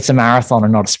me, it's a marathon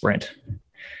and not a sprint,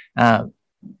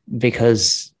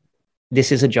 because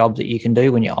this is a job that you can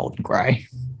do when you're old and grey.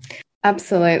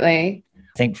 Absolutely.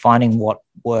 I think finding what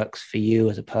works for you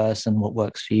as a person, what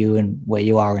works for you and where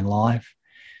you are in life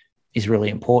is really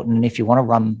important. And if you want to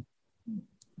run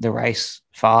the race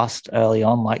fast early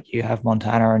on, like you have,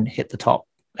 Montana, and hit the top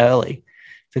early,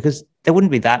 because there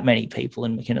wouldn't be that many people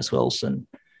in McInnes Wilson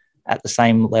at the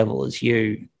same level as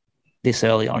you this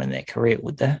early on in their career,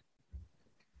 would there?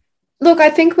 Look, I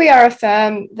think we are a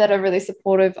firm that are really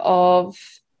supportive of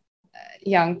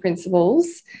young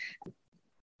principals.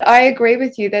 I agree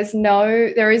with you. There is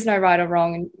no right or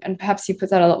wrong. And perhaps you put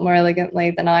that a lot more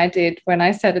elegantly than I did when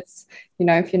I said it's,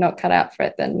 if you're not cut out for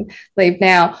it, then leave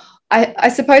now. I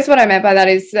suppose what I meant by that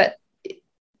is that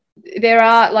there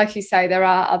are, like you say, there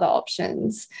are other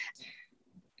options.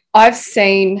 I've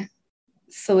seen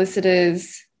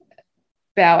solicitors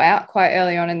bow out quite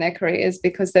early on in their careers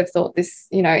because they've thought this,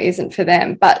 isn't for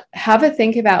them. But have a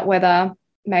think about whether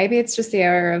maybe it's just the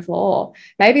area of law.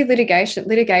 Maybe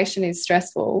litigation is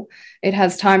stressful. It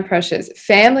has time pressures.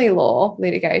 Family law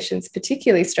litigation is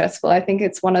particularly stressful. I think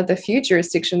it's one of the few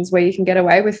jurisdictions where you can get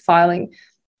away with filing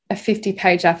a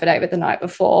 50-page affidavit the night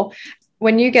before.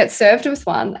 When you get served with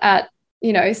one at,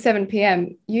 7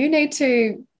 p.m., you need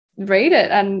to read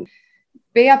it and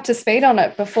be up to speed on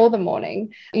it before the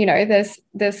morning. You know,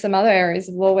 there's some other areas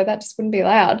of law where that just wouldn't be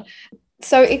allowed.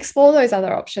 So explore those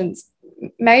other options.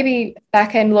 Maybe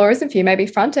back-end law isn't for you. Maybe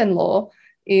front-end law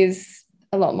is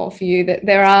a lot more for you. That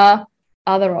there are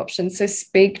other options. So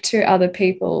speak to other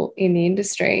people in the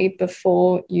industry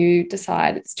before you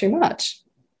decide it's too much.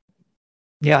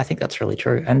 Yeah, I think that's really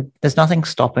true. And there's nothing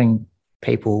stopping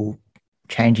people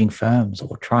changing firms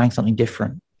or trying something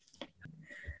different.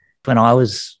 When I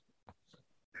was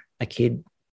a kid,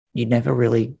 you never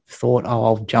really thought, oh,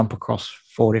 I'll jump across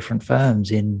 4 different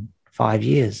firms in 5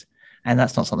 years. And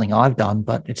that's not something I've done,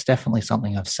 but it's definitely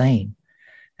something I've seen.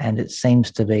 And it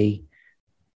seems to be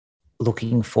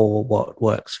looking for what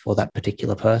works for that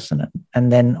particular person.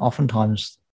 And then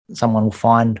oftentimes someone will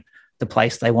find the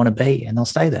place they want to be and they'll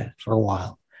stay there for a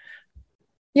while.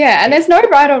 Yeah, and there's no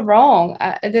right or wrong.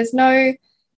 There's no,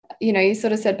 you know, you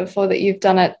sort of said before that you've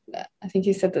done it, I think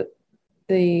you said that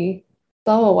the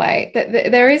slower way,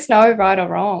 that there is no right or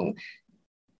wrong.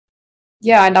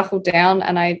 Yeah, I knuckled down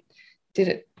and I did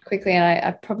it quickly, and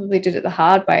I probably did it the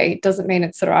hard way. It doesn't mean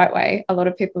it's the right way. A lot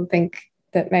of people think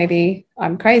that maybe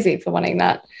I'm crazy for wanting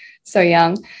that so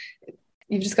young.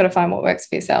 You've just got to find what works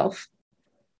for yourself.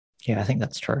 Yeah, I think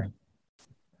that's true.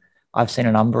 I've seen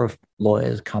a number of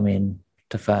lawyers come in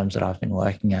to firms that I've been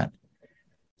working at.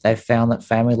 They've found that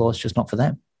family law is just not for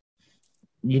them.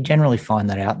 You generally find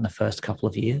that out in the first couple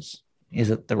of years. Is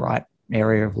it the right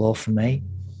area of law for me?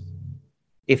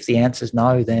 If the answer is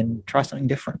no, then try something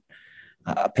different.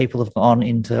 People have gone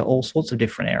into all sorts of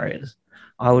different areas.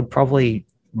 I would probably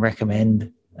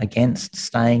recommend against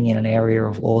staying in an area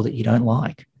of law that you don't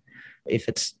like. If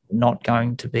it's not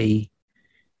going to be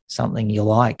something you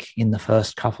like in the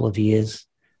first couple of years,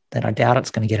 then I doubt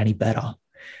it's going to get any better.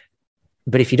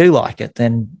 But if you do like it,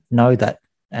 then know that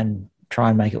and try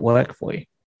and make it work for you.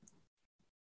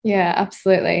 Yeah,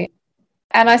 absolutely.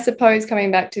 And I suppose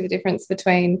coming back to the difference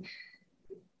between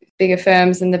bigger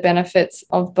firms and the benefits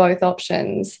of both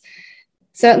options,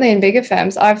 certainly in bigger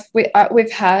firms,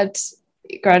 we've had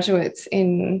graduates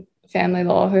in family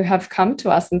law who have come to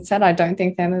us and said, I don't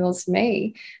think family law is for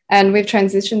me. And we've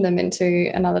transitioned them into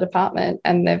another department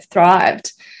and they've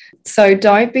thrived. So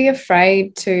don't be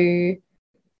afraid to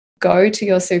go to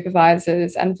your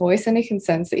supervisors and voice any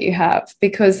concerns that you have,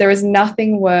 because there is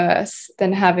nothing worse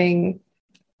than having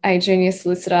a junior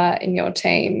solicitor in your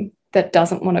team that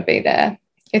doesn't want to be there.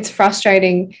 It's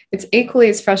frustrating. It's equally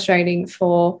as frustrating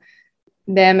for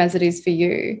them as it is for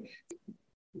you.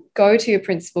 Go to your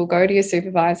principal, go to your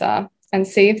supervisor and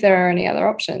see if there are any other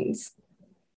options.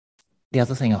 The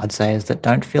other thing I'd say is that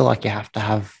don't feel like you have to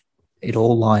have it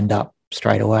all lined up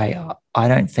straight away. I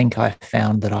don't think I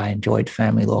found that I enjoyed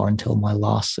family law until my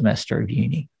last semester of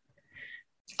uni.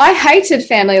 I hated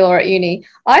family law at uni.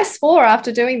 I swore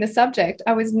after doing the subject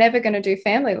I was never going to do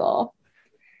family law.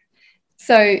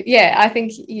 So, yeah, I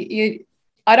think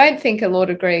I don't think a law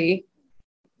degree,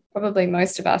 probably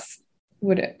most of us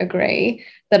would agree,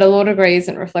 that a law degree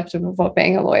isn't reflective of what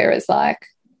being a lawyer is like.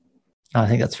 I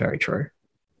think that's very true.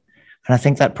 And I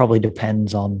think that probably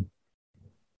depends on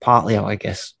partly, I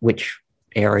guess, which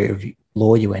area of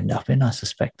law you end up in. I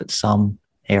suspect that some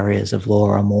areas of law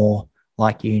are more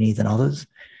like uni than others.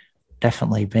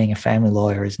 Definitely being a family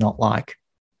lawyer is not like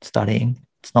studying.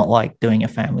 It's not like doing a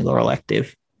family law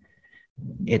elective.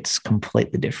 It's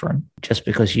completely different. Just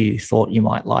because you thought you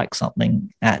might like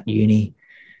something at uni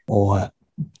or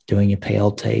doing your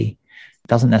PLT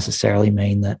doesn't necessarily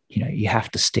mean that, you know, you have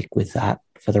to stick with that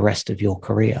for the rest of your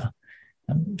career.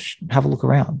 Have a look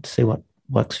around, see what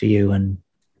works for you. And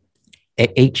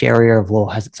each area of law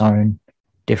has its own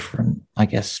different, I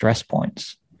guess, stress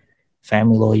points.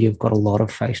 Family law, you've got a lot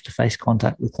of face-to-face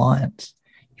contact with clients.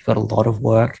 You've got a lot of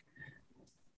work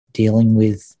dealing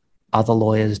with other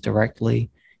lawyers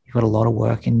directly. You've got a lot of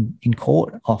work in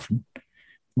court often.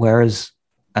 Whereas,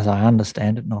 as I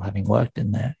understand it, not having worked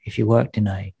in there, if you worked in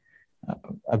a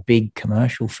big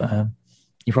commercial firm,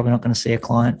 you're probably not going to see a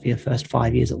client for your first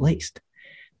 5 years at least.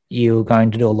 You're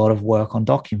going to do a lot of work on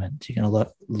documents. You're going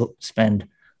to spend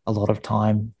a lot of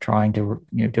time trying to,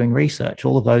 doing research,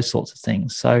 all of those sorts of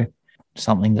things. So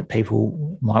something that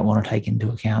people might want to take into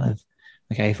account of,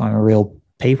 okay, if I'm a real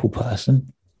people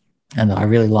person and I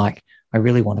really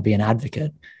want to be an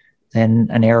advocate, then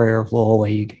an area of law where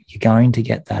you're going to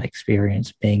get that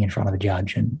experience being in front of a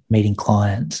judge and meeting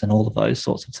clients and all of those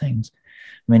sorts of things.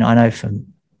 I mean, I know from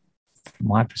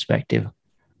my perspective,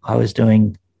 I was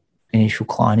doing initial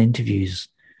client interviews,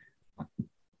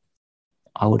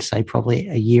 I would say probably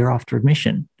a year after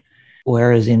admission,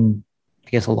 whereas in, I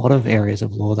guess, a lot of areas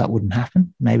of law that wouldn't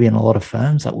happen. Maybe in a lot of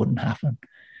firms that wouldn't happen.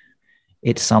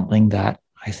 It's something that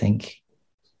I think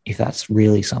if that's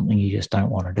really something you just don't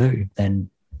want to do, then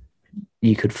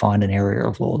you could find an area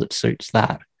of law that suits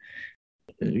that.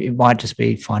 It might just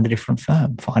be find a different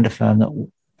firm, find a firm that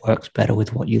works better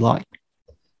with what you like.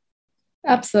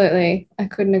 Absolutely. I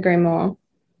couldn't agree more.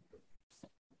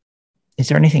 Is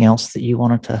there anything else that you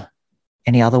wanted to,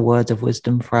 any other words of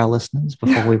wisdom for our listeners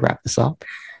before we wrap this up?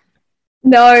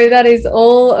 No, that is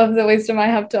all of the wisdom I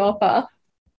have to offer.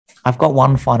 I've got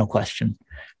one final question,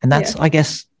 and that's, I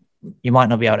guess you might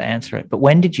not be able to answer it, but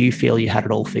when did you feel you had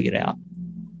it all figured out?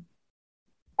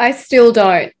 I still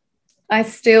don't. I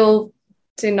still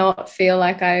do not feel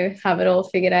like I have it all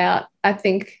figured out. I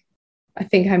think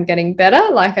I'm getting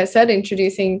better. Like I said,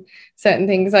 introducing certain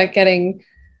things like getting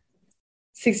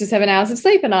 6 to 7 hours of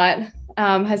sleep a night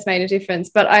has made a difference,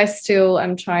 but I still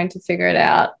am trying to figure it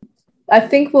out. I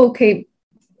think we'll keep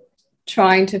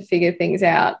trying to figure things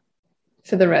out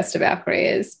for the rest of our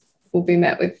careers. We'll be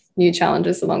met with new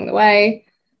challenges along the way.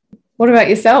 What about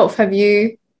yourself? Have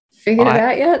you figured it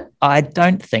out yet? I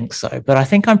don't think so, but I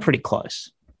think I'm pretty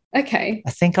close. Okay.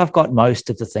 I think I've got most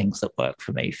of the things that work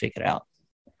for me figured out.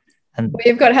 And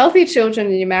you've got healthy children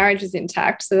and your marriage is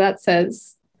intact, so that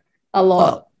says a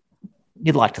lot. Well,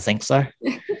 you'd like to think so.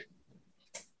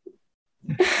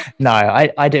 No,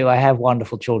 I do. I have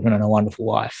wonderful children and a wonderful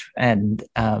wife. And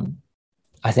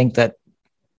I think that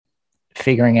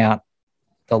figuring out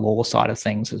the law side of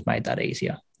things has made that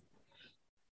easier.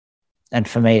 And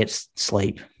for me, it's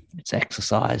sleep, it's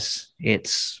exercise,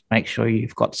 it's make sure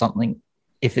you've got something.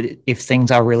 If things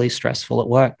are really stressful at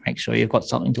work, make sure you've got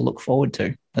something to look forward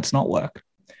to. That's not work.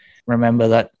 Remember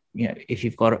that, if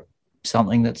you've got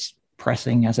something that's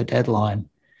pressing as a deadline,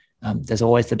 there's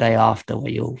always the day after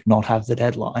where you'll not have the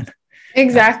deadline.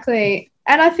 Exactly.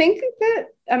 And I think that,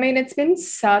 it's been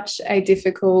such a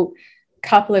difficult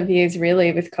couple of years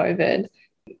really with COVID.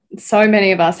 So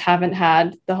many of us haven't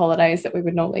had the holidays that we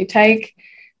would normally take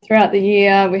throughout the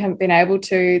year. We haven't been able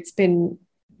to. It's been,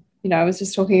 I was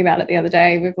just talking about it the other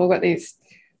day. We've all got these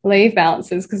leave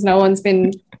balances because no one's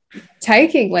been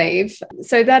taking leave.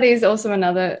 So that is also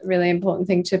another really important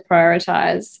thing to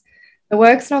prioritize. The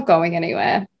work's not going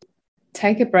anywhere.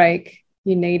 Take a break.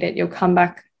 You need it. You'll come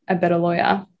back a better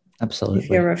lawyer. Absolutely. If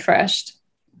you're refreshed.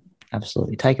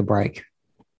 Absolutely. Take a break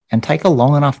and take a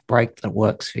long enough break that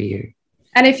works for you.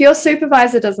 And if your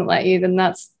supervisor doesn't let you, then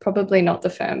that's probably not the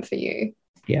firm for you.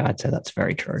 Yeah, I'd say that's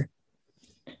very true.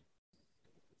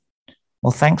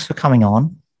 Well, thanks for coming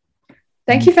on.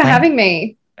 Thank you for having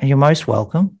me. You're most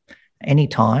welcome.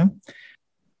 Anytime.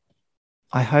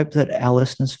 I hope that our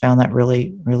listeners found that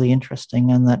really, really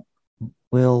interesting, and that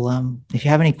we'll, if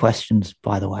you have any questions,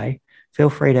 by the way, feel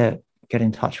free to get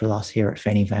in touch with us here at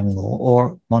Feeney Family Law,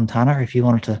 or Montana, if you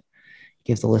wanted to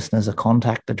give the listeners a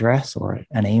contact address or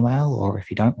an email, or if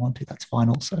you don't want to, that's fine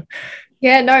also.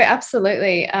 Yeah, no,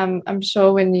 absolutely. I'm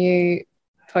sure when you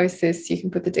post this, you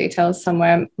can put the details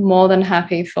somewhere. I'm more than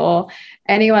happy for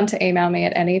anyone to email me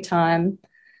at any time.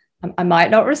 I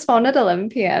might not respond at 11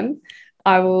 p.m.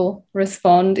 I will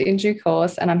respond in due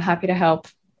course, and I'm happy to help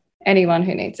anyone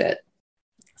who needs it.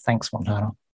 Thanks,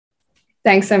 Montana.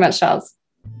 Thanks so much, Charles.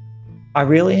 I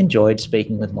really enjoyed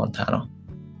speaking with Montana.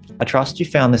 I trust you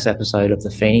found this episode of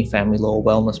the Feeney Family Law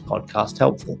Wellness Podcast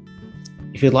helpful.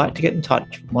 If you'd like to get in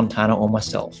touch with Montana or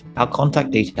myself, our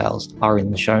contact details are in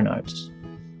the show notes.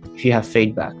 If you have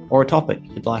feedback or a topic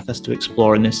you'd like us to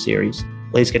explore in this series,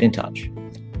 please get in touch.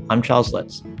 I'm Charles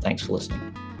Letts. Thanks for listening.